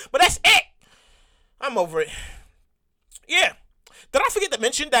appreciate that. But that's it. I'm over it. Yeah. Did I forget to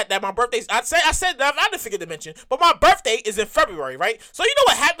mention that my birthday's? I said that I didn't forget to mention, but my birthday is in February, right? So you know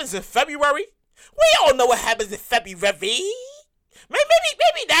what happens in February? We all know what happens in February.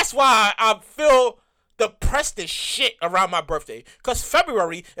 Maybe that's why I feel depressed as shit around my birthday, because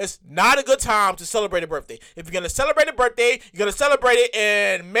February is not a good time to celebrate a birthday. If you're gonna celebrate a birthday, you're gonna celebrate it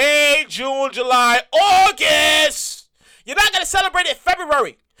in May, June, July, August. You're not gonna celebrate it in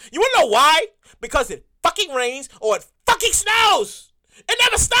February. You wanna know why? Because it fucking rains or it fucking snows. It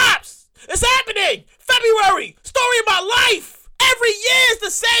never stops. It's happening. February, story of my life. Every year is the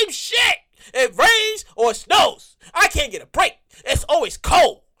same shit. It rains or it snows. I can't get a break. It's always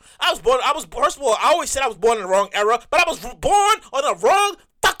cold. First of all, I always said I was born in the wrong era, but I was born on the wrong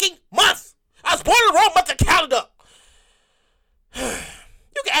fucking month. I was born in the wrong month of calendar.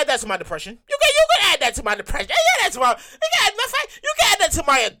 You can add that to my depression. You can add that to my depression. You can add that to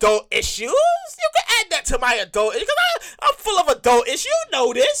my adult issues. You can add that to my adult issues. Because I'm full of adult issues. You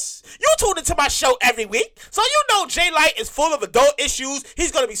know this. You tune into my show every week. So you know Jay Light is full of adult issues.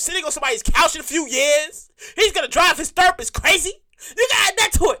 He's going to be sitting on somebody's couch in a few years. He's going to drive his therapist crazy. You can add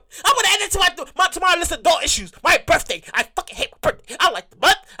that to it. I'm gonna add that to my list of adult issues. My birthday. I fucking hate my birthday. I don't like the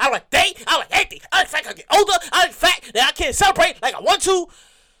month. I don't like the day. I don't like anything. I like the fact I get older. I like the fact that I can't celebrate like I want to.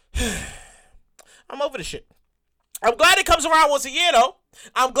 I'm over this shit. I'm glad it comes around once a year, though.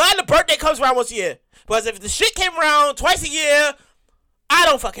 I'm glad the birthday comes around once a year. Because if the shit came around twice a year, I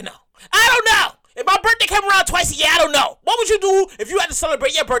don't fucking know. I don't know. If my birthday came around twice a year, I don't know. What would you do if you had to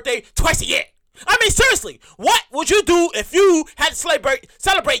celebrate your birthday twice a year? I mean, seriously, what would you do if you had to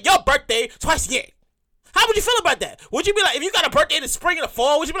celebrate your birthday twice a year? How would you feel about that? Would you be like, if you got a birthday in the spring and the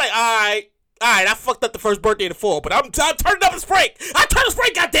fall, would you be like, alright, I fucked up the first birthday in the fall, but I'm turning up in spring. I turn the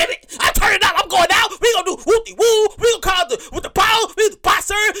spring, goddammit. I turn it up. I'm going out. We gonna do whoop-de-woo. We gonna call with the bottle. We the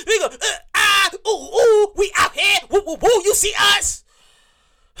boxer. We gonna, ooh. We out here. Woo. You see us?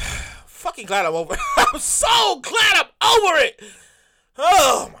 Fucking glad I'm over it. I'm so glad I'm over it.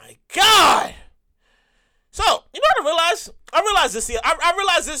 Oh, my God. So, you know what I realized this year? I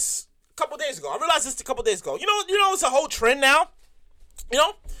realized this a couple days ago. You know, it's a whole trend now. You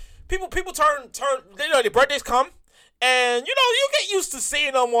know, people turn, their birthdays come, and, you know, you get used to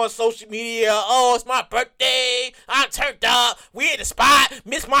seeing them on social media. Oh, it's my birthday. I'm turned up. We in the spot.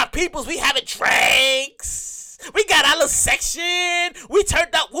 Miss my peoples. We having drinks. We got our little section. We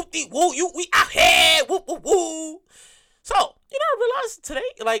turned up. Whoop-de-woo. We out here. Woo. So, you know, I realized today,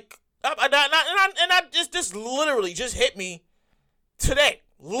 like, and I just literally just hit me today,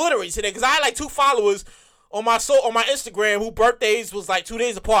 because I had like 2 followers on my Instagram who birthdays was like 2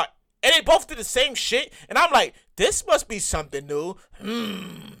 days apart, and they both did the same shit, and I'm like, this must be something new.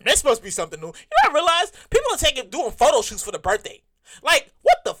 This must be something new. You know, I realized people are doing photo shoots for the birthday. Like,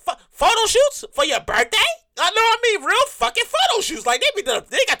 what the fuck? Photo shoots for your birthday? Real fucking photo shoots. Like,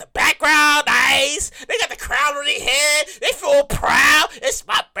 they got the background nice. They got the crown on their head. They feel proud. It's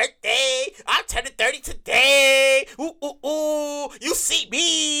my birthday. I'm turning 30 today. Ooh. You see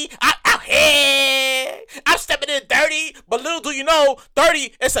me. I'm out here. I'm stepping in 30. But little do you know,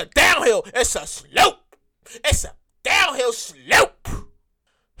 30, it's a downhill. It's a slope. It's a downhill slope.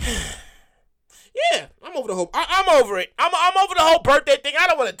 Yeah, I'm over the whole. I'm over it. I'm over the whole birthday thing. I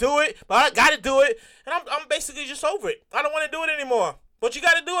don't want to do it, but I got to do it, and I'm basically just over it. I don't want to do it anymore. But you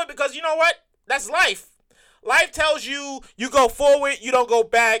got to do it because you know what? That's life. Life tells you go forward, you don't go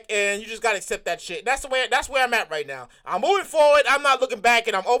back, and you just gotta accept that shit. That's where I'm at right now. I'm moving forward, I'm not looking back,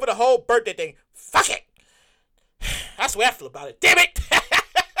 and I'm over the whole birthday thing. Fuck it. That's the way I feel about it. Damn it.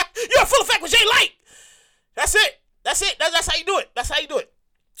 You're in full effect with Jay Light. That's it. That's how you do it. That's how you do it.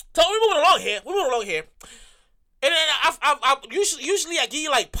 So we're moving along here. And then I usually I give you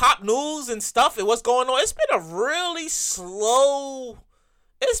like pop news and stuff and what's going on. It's been a really slow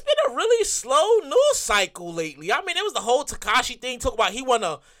news cycle lately. I mean, it was the whole Tekashi thing. Talk about he want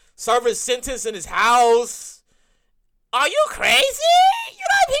to serve his sentence in his house. Are you crazy? You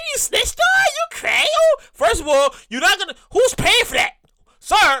know who you snitched on? You crazy? First of all, you're not gonna. Who's paying for that?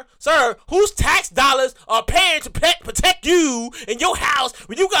 Sir, whose tax dollars are paying to protect you in your house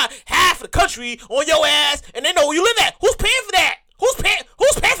when you got half of the country on your ass and they know where you live at? Who's paying for that? Who's paying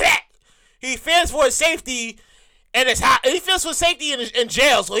for that? He fears for his safety and he feels for safety in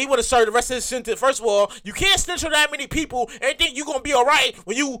jail, so he would have served the rest of his sentence. First of all, you can't snitch on that many people and think you're gonna be alright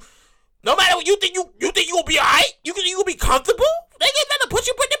when you. No matter what you think you gonna be alright. You gonna be comfortable. They get nothing to put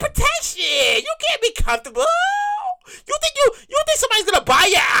you in the protection. You can't be comfortable. You think somebody's gonna buy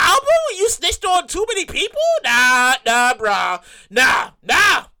your album when you snitched on too many people? Nah, bro. Nah.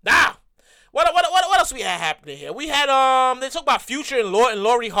 What else we had happening here? We had they talk about Future and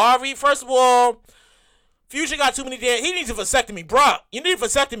Lori Harvey. First of all, Future got too many kids. He needs a vasectomy, bruh. You need a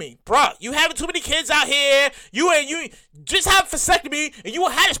vasectomy, bruh. You having too many kids out here. You just have a vasectomy and you will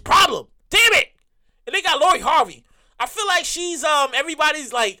have this problem. Damn it. And they got Lori Harvey. I feel like she's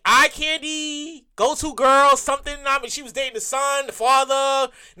everybody's like eye candy, go-to girl, something. I mean, she was dating the son, the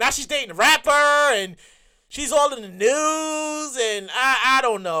father. Now she's dating the rapper, and she's all in the news. And I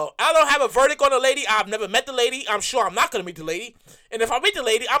don't know. I don't have a verdict on the lady. I've never met the lady. I'm sure I'm not gonna meet the lady. And if I meet the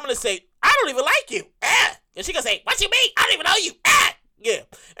lady, I'm gonna say I don't even like you. And she gonna say, "What you mean? I don't even know you." Yeah.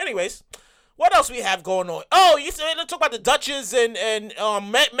 Anyways. What else we have going on? Oh, let's talk about the Duchess and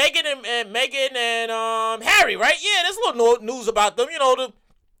Meghan and Harry, right? Yeah, there's a little news about them. You know,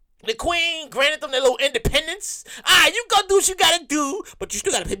 the Queen granted them their little independence. You go do what you gotta do, but you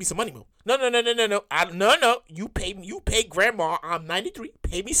still gotta pay me some money, Mo. No. You pay Grandma. I'm 93.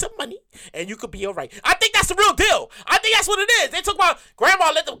 Pay me some money, and you could be all right. I think that's the real deal. I think that's what it is. They talk about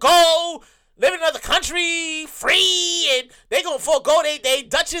Grandma let them go. Live in another country, free, and they gonna forego they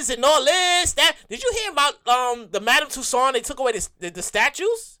Duchess and all this. That did you hear about the Madame Tussauds? They took away the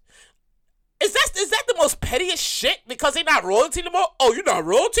statues. Is that the most pettiest shit because they not royalty anymore? Oh, you're not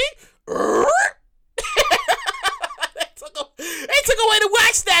royalty? They took away the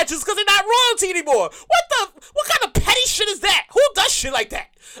wax statues because they're not royalty anymore. What kind of petty shit is that? Who does shit like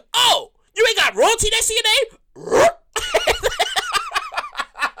that? Oh, you ain't got royalty next to your name?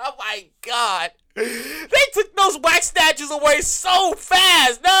 Oh my God. They took those wax statues away so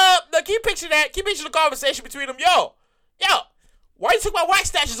fast. No, keep picturing that. Keep picturing the conversation between them. Yo, why you took my wax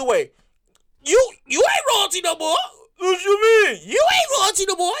statues away? You ain't royalty no more. What you mean? You ain't royalty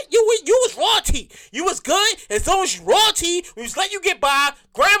no more. You was royalty. You was good. As long as you royalty, we was letting you get by.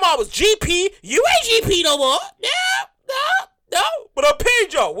 Grandma was GP. You ain't GP no more. No. But I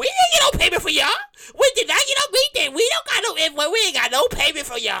paid y'all. We didn't get no payment for y'all. We did not get no meeting. We ain't got no payment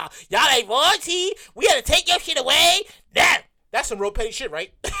for y'all. Y'all ain't royalty. We had to take your shit away. That's some real petty shit,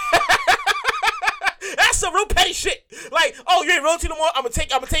 right? That's some real petty shit. Like, oh, you ain't royalty no more. I'm gonna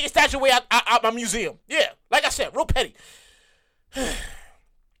take your statue away out my museum. Yeah, like I said, real petty.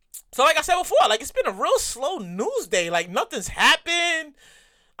 So, like I said before, like it's been a real slow news day. Like nothing's happened.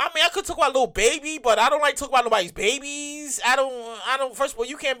 I mean, I could talk about Lil Baby, but I don't like talking about nobody's babies. I don't. First of all,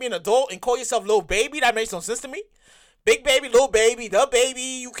 you can't be an adult and call yourself Lil Baby. That makes no sense to me. Big Baby, Lil Baby, the baby.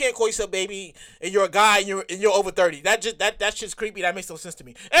 You can't call yourself baby, and you're a guy, and you're over 30. That's just creepy. That makes no sense to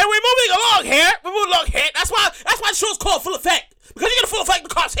me. And we're moving along here. That's why the show's called Full Effect, because you get a full effect in the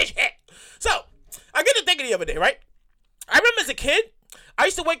conversation here. So I get to thinking the other day, right? I remember as a kid, I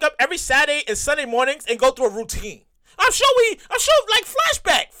used to wake up every Saturday and Sunday mornings and go through a routine. I'm sure like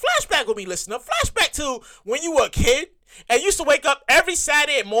flashback with me, listener. Flashback to when you were a kid and you used to wake up every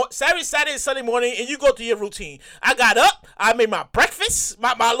Saturday and Sunday morning and you go through your routine. I got up, I made my breakfast,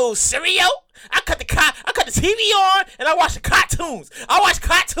 my little cereal. I cut the TV on and I watched the cartoons. I watched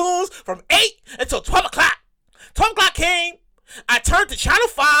cartoons from 8 until 12 o'clock. 12 o'clock came. I turned to Channel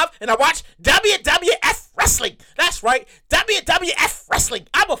 5 and I watched WWF Wrestling. That's right, WWF Wrestling.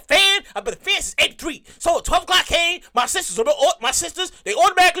 I'm a fan. I've been a fan since 83. So at 12 o'clock came, my sisters, they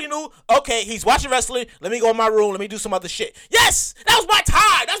automatically knew, okay, he's watching wrestling. Let me go in my room. Let me do some other shit. Yes, that was my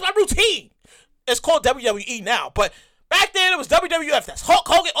time. That's my routine. It's called WWE now, but back then it was WWF. That's Hulk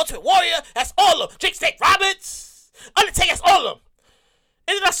Hogan, Ultimate Warrior. That's all of them. Jake Snake Roberts, Undertaker, that's all of them.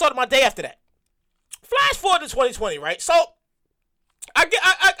 And then I started my day after that. flash forward to 2020, right? So I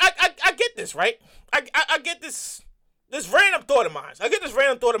get this, right? I get this random thought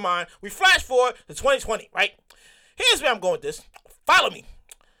of mine. We flash forward to 2020, right? Here's where I'm going with this. Follow me.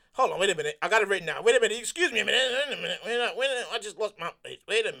 Hold on, wait a minute. I got it written down. Wait a minute. Excuse me a minute. Wait a minute. I just lost my page.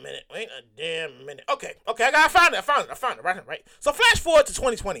 Wait a minute. Wait a damn minute. Okay. I found it. Right. So flash forward to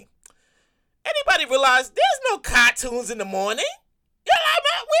 2020. Anybody realize there's no cartoons in the morning? You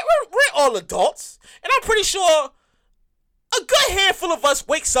know, we're all adults. And I'm pretty sure a good handful of us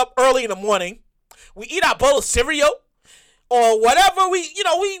wakes up early in the morning. We eat our bowl of cereal or whatever. We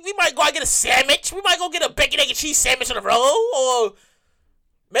might go out and get a sandwich. We might go get a bacon, egg, and cheese sandwich on the road or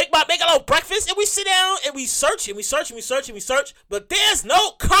make a little breakfast, and we sit down and we search, but there's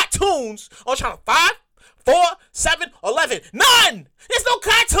no cartoons on channel 5, 4, 7, 11. None! There's no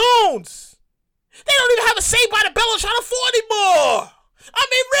cartoons! They don't even have a Saved by the Bell on channel 4 anymore! I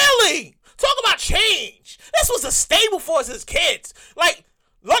mean, really! Talk about change! This was a staple for us as kids. Like,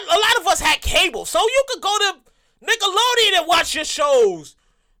 a lot of us had cable, so you could go to Nickelodeon and watch your shows.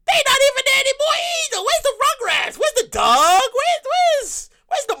 They not even there anymore either! Where's the Rugrats? Where's the dog? Where's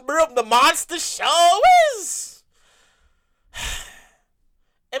the monster show?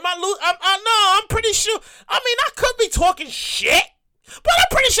 I'm pretty sure. I mean, I could be talking shit, but I'm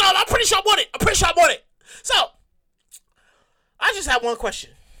pretty sure I'm on it. So, I just have one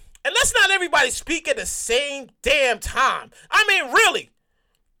question. And let's not everybody speak at the same damn time. I mean, really.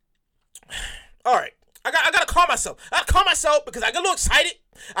 All right. I gotta calm myself. Because I get a little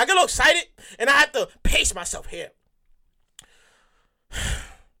excited. And I have to pace myself here.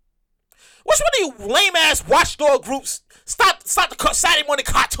 Which one of you lame-ass watchdog groups stop the Saturday morning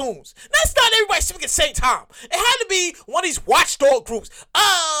cartoons? That's not everybody speaking at the same time. It had to be one of these watchdog groups.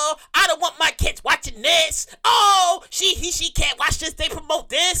 Oh, I don't want my kids watching this. Oh, she can't watch this. They promote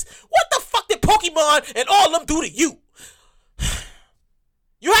this. What the fuck did Pokemon and all of them do to you?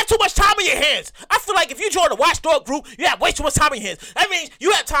 You have too much time on your hands. I feel like if you join a watchdog group, you have way too much time on your hands. That means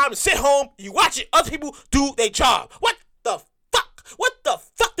you have time to sit home, you watch it, other people do their job. What the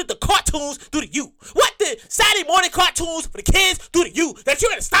fuck did the cartoons do to you? What did Saturday morning cartoons for the kids do to you? That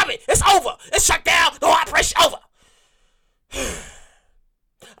you're gonna stop it. It's over. It's shut down. The operation over.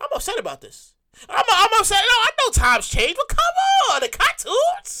 I'm upset about this. I'm upset. I know times change, but come on, the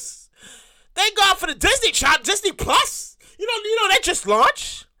cartoons. Thank God for the Disney Channel, Disney Plus. You know that just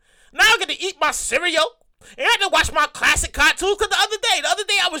launched. Now I get to eat my cereal. And I had to watch my classic cartoons because the other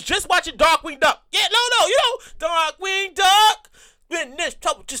day I was just watching Darkwing Duck. Yeah, no, Darkwing Duck. When there's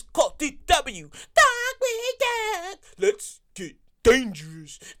trouble, just call DW. Darkwing Duck. Let's get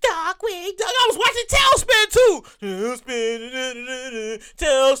dangerous. Darkwing Duck. I was watching Tailspin too.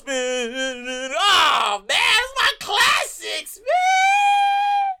 Tailspin. Oh, man, that's my classics,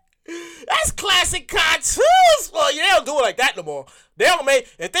 man. That's classic cartoons. Well, they don't do it like that no more. They don't make.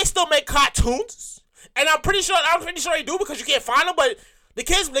 If they still make cartoons, and I'm pretty sure they do because you can't find them. But the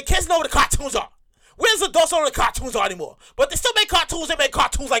kids know what the cartoons are. Where's adults don't know what the cartoons are anymore? But they still make cartoons. They make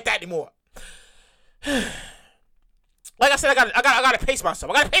cartoons like that anymore. Like I said, I gotta pace myself.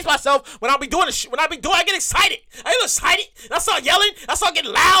 I gotta pace myself when I be doing this. I get excited. I get excited. And I start yelling. I start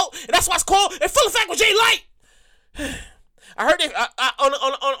getting loud. And that's why it's called In Full Effect with Jay Light. I heard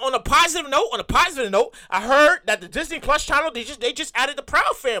on a positive note, I heard that the Disney Plus channel they just added the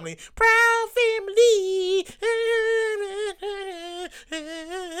Proud Family. Proud Family.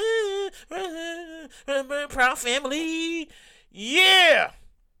 Proud Family. Yeah.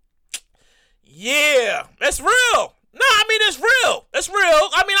 That's real. No, I mean it's real.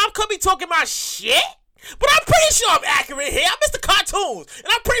 I mean I could be talking my shit. But I'm pretty sure I'm accurate here. I missed the cartoons.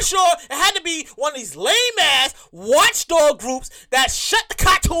 And I'm pretty sure it had to be one of these lame-ass watchdog groups that shut the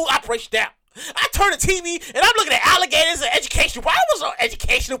cartoon operation down. I turn the TV and I'm looking at alligators and educational. I wasn't on an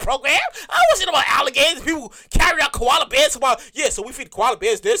educational program. I wasn't about alligators. People carry out koala bears. So we feed koala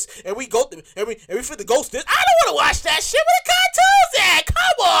bears this, and we and we feed the ghost this. I don't want to watch that shit with the cartoons at.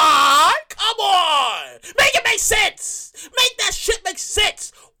 Come on. Make it make sense. Make that shit make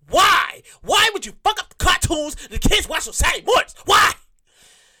sense. Why? Why would you fuck up the cartoons the kids watch on Saturday mornings? Why?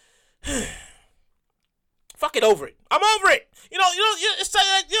 Fucking over it. I'm over it.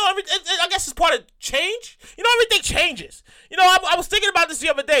 I guess it's part of change. Everything changes. I was thinking about this the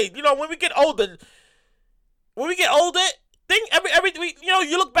other day. When we get older, you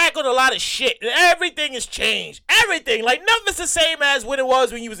look back on a lot of shit, and everything has changed. Everything, like nothing's the same as when it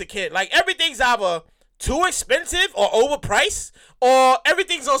was when you was a kid. Like everything's either too expensive or overpriced, or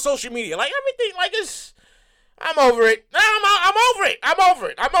everything's on social media. Like everything, like it's. I'm over it. I'm over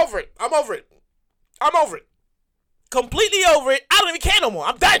it. Completely over it. I don't even care no more.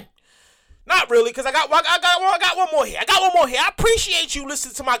 I'm done. Not really, because I got one more here. I appreciate you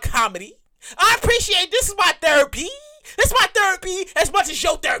listening to my comedy. I appreciate this is my therapy. This is my therapy as much as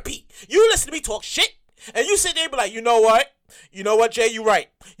your therapy. You listen to me talk shit, and you sit there and be like, you know what? You know what, Jay? You right.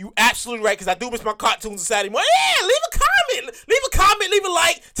 You absolutely right, because I do miss my cartoons on Saturday morning. Yeah, leave a comment, leave a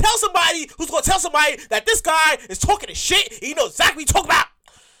like. Tell somebody who's going to tell somebody that this guy is talking his shit. He knows exactly what he's talking about.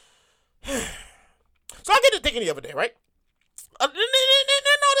 So I get to thinking the other day, right? No,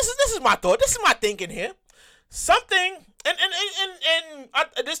 this is my thought. This is my thinking here. Something, and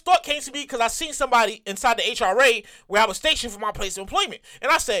this thought came to me because I seen somebody inside the HRA where I was stationed for my place of employment, and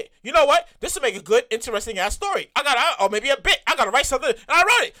I said, you know what? This will make a good, interesting ass story. Or maybe a bit. I gotta write something, and I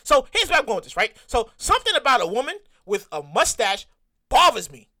wrote it. So here's where I'm going with this, right? So something about a woman with a mustache bothers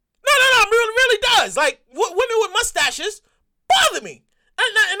me. No, it really does. Like women with mustaches bother me,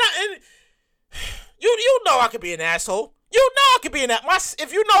 and you know I could be an asshole. You know I could be an asshole.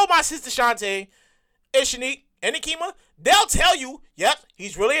 If you know my sister Shantae and Shanique and Nikema, they'll tell you, yep,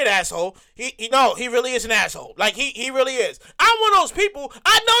 he's really an asshole. He really is an asshole. Like, he really is. I'm one of those people,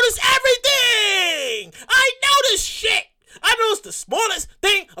 I notice everything. I notice shit. I notice the smallest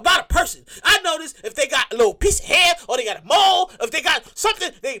thing about a person. I notice if they got a little piece of hair, or they got a mole, if they got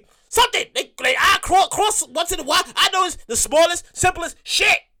something, they eye cross once in a while. I notice the smallest, simplest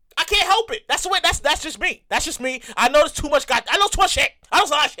shit. I can't help it. That's the way. That's just me. That's just me. I notice too much. I know too much shit. I know a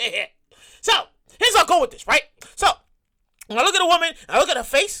lot of shit here. So here's how I go with this, right? So when I look at a woman, I look at her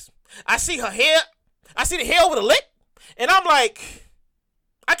face. I see her hair. I see the hair over the lip, and I'm like,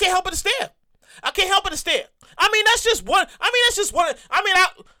 I can't help but to stare. I mean, that's just one.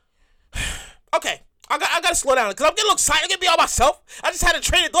 Okay. I gotta slow down because I'm getting a little excited. I'm gonna be all myself. I just had a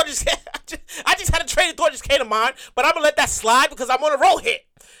train of thought just came to mind, but I'm gonna let that slide because I'm on a roll here.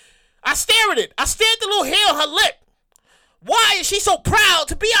 I stare at it. I stare at the little hair on her lip. Why is she so proud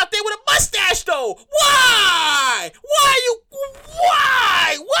to be out there with a mustache, though? Why? Why you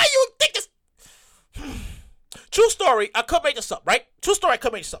think this? True story. I could make this up, right? So,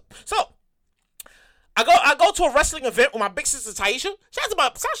 I go to a wrestling event with my big sister Taisha. Shout out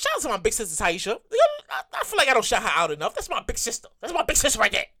to my big sister Taisha. I feel like I don't shout her out enough. That's my big sister. That's my big sister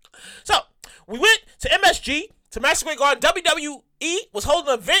right there. So we went to MSG, to Madison Square Garden. WWE was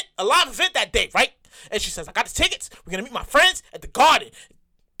holding a live event that day, right? And she says, I got the tickets. We're gonna meet my friends at the Garden.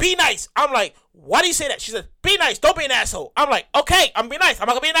 Be nice. I'm like, why do you say that? She says, be nice. Don't be an asshole. I'm like, okay, I'm gonna be nice. I'm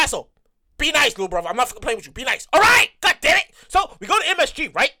not gonna be an asshole. Be nice, little brother. I'm not fucking playing with you. Be nice. All right. God damn it. So we go to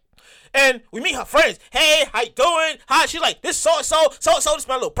MSG, right? And we meet her friends. Hey, how you doing? Hi. She's like, this so-and-so, this is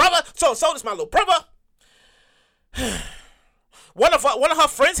my little brother. So-and-so, this is my little brother. One of her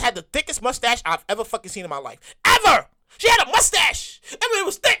friends had the thickest mustache I've ever fucking seen in my life. Ever! She had a mustache! I mean, it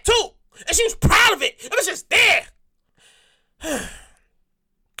was thick too! And she was proud of it! It was just there!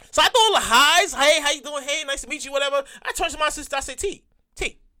 So I do all the highs. Hey, how you doing? Hey, nice to meet you, whatever. I turn to my sister, I say, T, come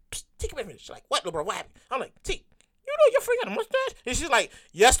here a minute. She's like, what, little bro? What happened? I'm like, T, you know your friend got a mustache? And she's like,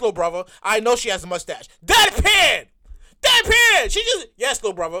 yes, little brother. I know she has a mustache. Deadpan! She just, yes,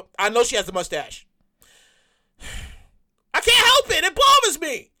 little brother. I know she has a mustache. I can't help it. It bothers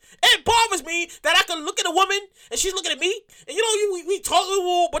me. It bothers me that I can look at a woman and she's looking at me, and we talk,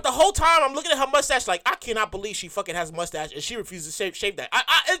 but the whole time I'm looking at her mustache like, I cannot believe she fucking has a mustache and she refuses to shave that. I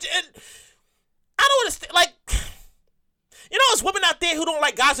don't understand. Like, you know, there's women out there who don't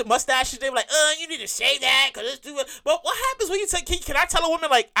like guys with mustaches. They're like, you need to shave that because it's too. But what happens when you say, can I tell a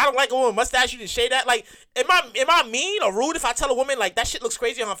woman like, I don't like a woman with a mustache, you need to shave that? Like, am I mean or rude if I tell a woman like that shit looks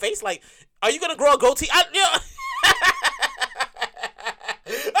crazy on her face? Like, are you gonna grow a goatee?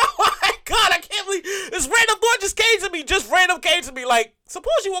 Oh my God, I can't believe this random thought just came to me. Like,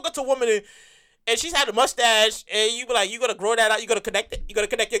 suppose you walk up to a woman and she's had a mustache and you be like, you gonna grow that out, you gonna connect it, you gonna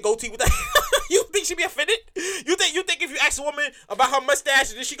connect your goatee with that. You think she'd be offended? You think if you ask a woman about her mustache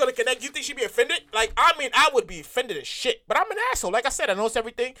and then she gonna connect, you think she'd be offended? Like, I mean, I would be offended as shit, but I'm an asshole. Like I said, I notice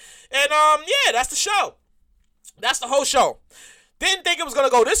everything. And yeah, that's the show. That's the whole show. Didn't think it was going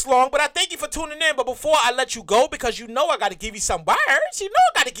to go this long, but I thank you for tuning in. But before I let you go, because you know I got to give you some words.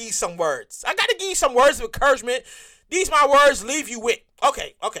 I got to give you some words. I got to give you some words of encouragement. These my words leave you with.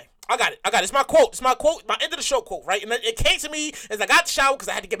 Okay. I got it. It's my quote. My end of the show quote, right? And it came to me as I got the shower because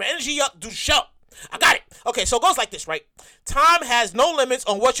I had to get my energy up to do the show. I got it. Okay, so it goes like this, right? Time has no limits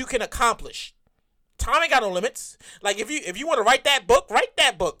on what you can accomplish. Time ain't got no limits. Like, if you want to write that book.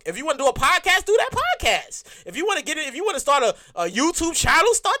 If you want to do a podcast, do that podcast. If you want to start a YouTube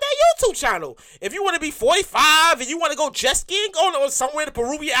channel, start that YouTube channel. If you want to be 45 and you want to go jet skiing, go somewhere to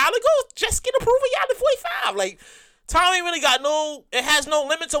Peruvian Island, go jet ski to Peruvian Island 45. Like, time ain't really got it has no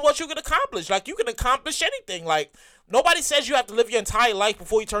limits on what you can accomplish. Like, you can accomplish anything. Like, Nobody says you have to live your entire life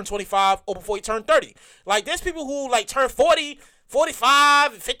before you turn 25 or before you turn 30. Like, there's people who, like, turn 40,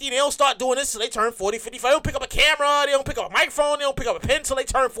 45, 50, they don't start doing this until they turn 40, 55. They don't pick up a camera, they don't pick up a microphone, they don't pick up a pen until they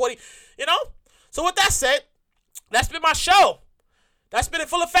turn 40, you know? So with that said, that's been my show. That's been in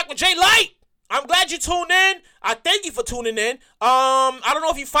full effect with Jay Light. I'm glad you tuned in. I thank you for tuning in. I don't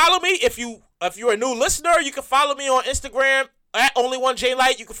know if you follow me. If you're a new listener, you can follow me on Instagram at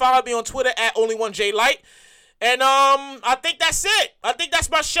Only1JLight. You can follow me on Twitter at Only1JLight. And I think that's it. I think that's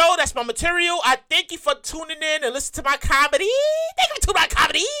my show. That's my material. I thank you for tuning in and listening to my comedy. Thank you for tuning in my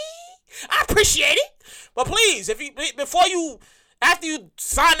comedy. I appreciate it. But please, after you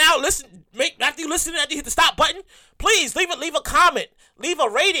sign out, after you hit the stop button, please leave a comment. Leave a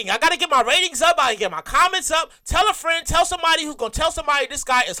rating. I got to get my ratings up. I got to get my comments up. Tell a friend. Tell somebody who's going to tell somebody this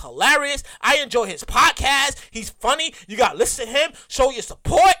guy is hilarious. I enjoy his podcast. He's funny. You got to listen to him. Show your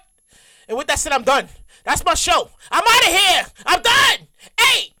support. And with that said, I'm done. That's my show. I'm out of here. I'm done.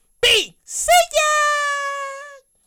 A, B, see ya.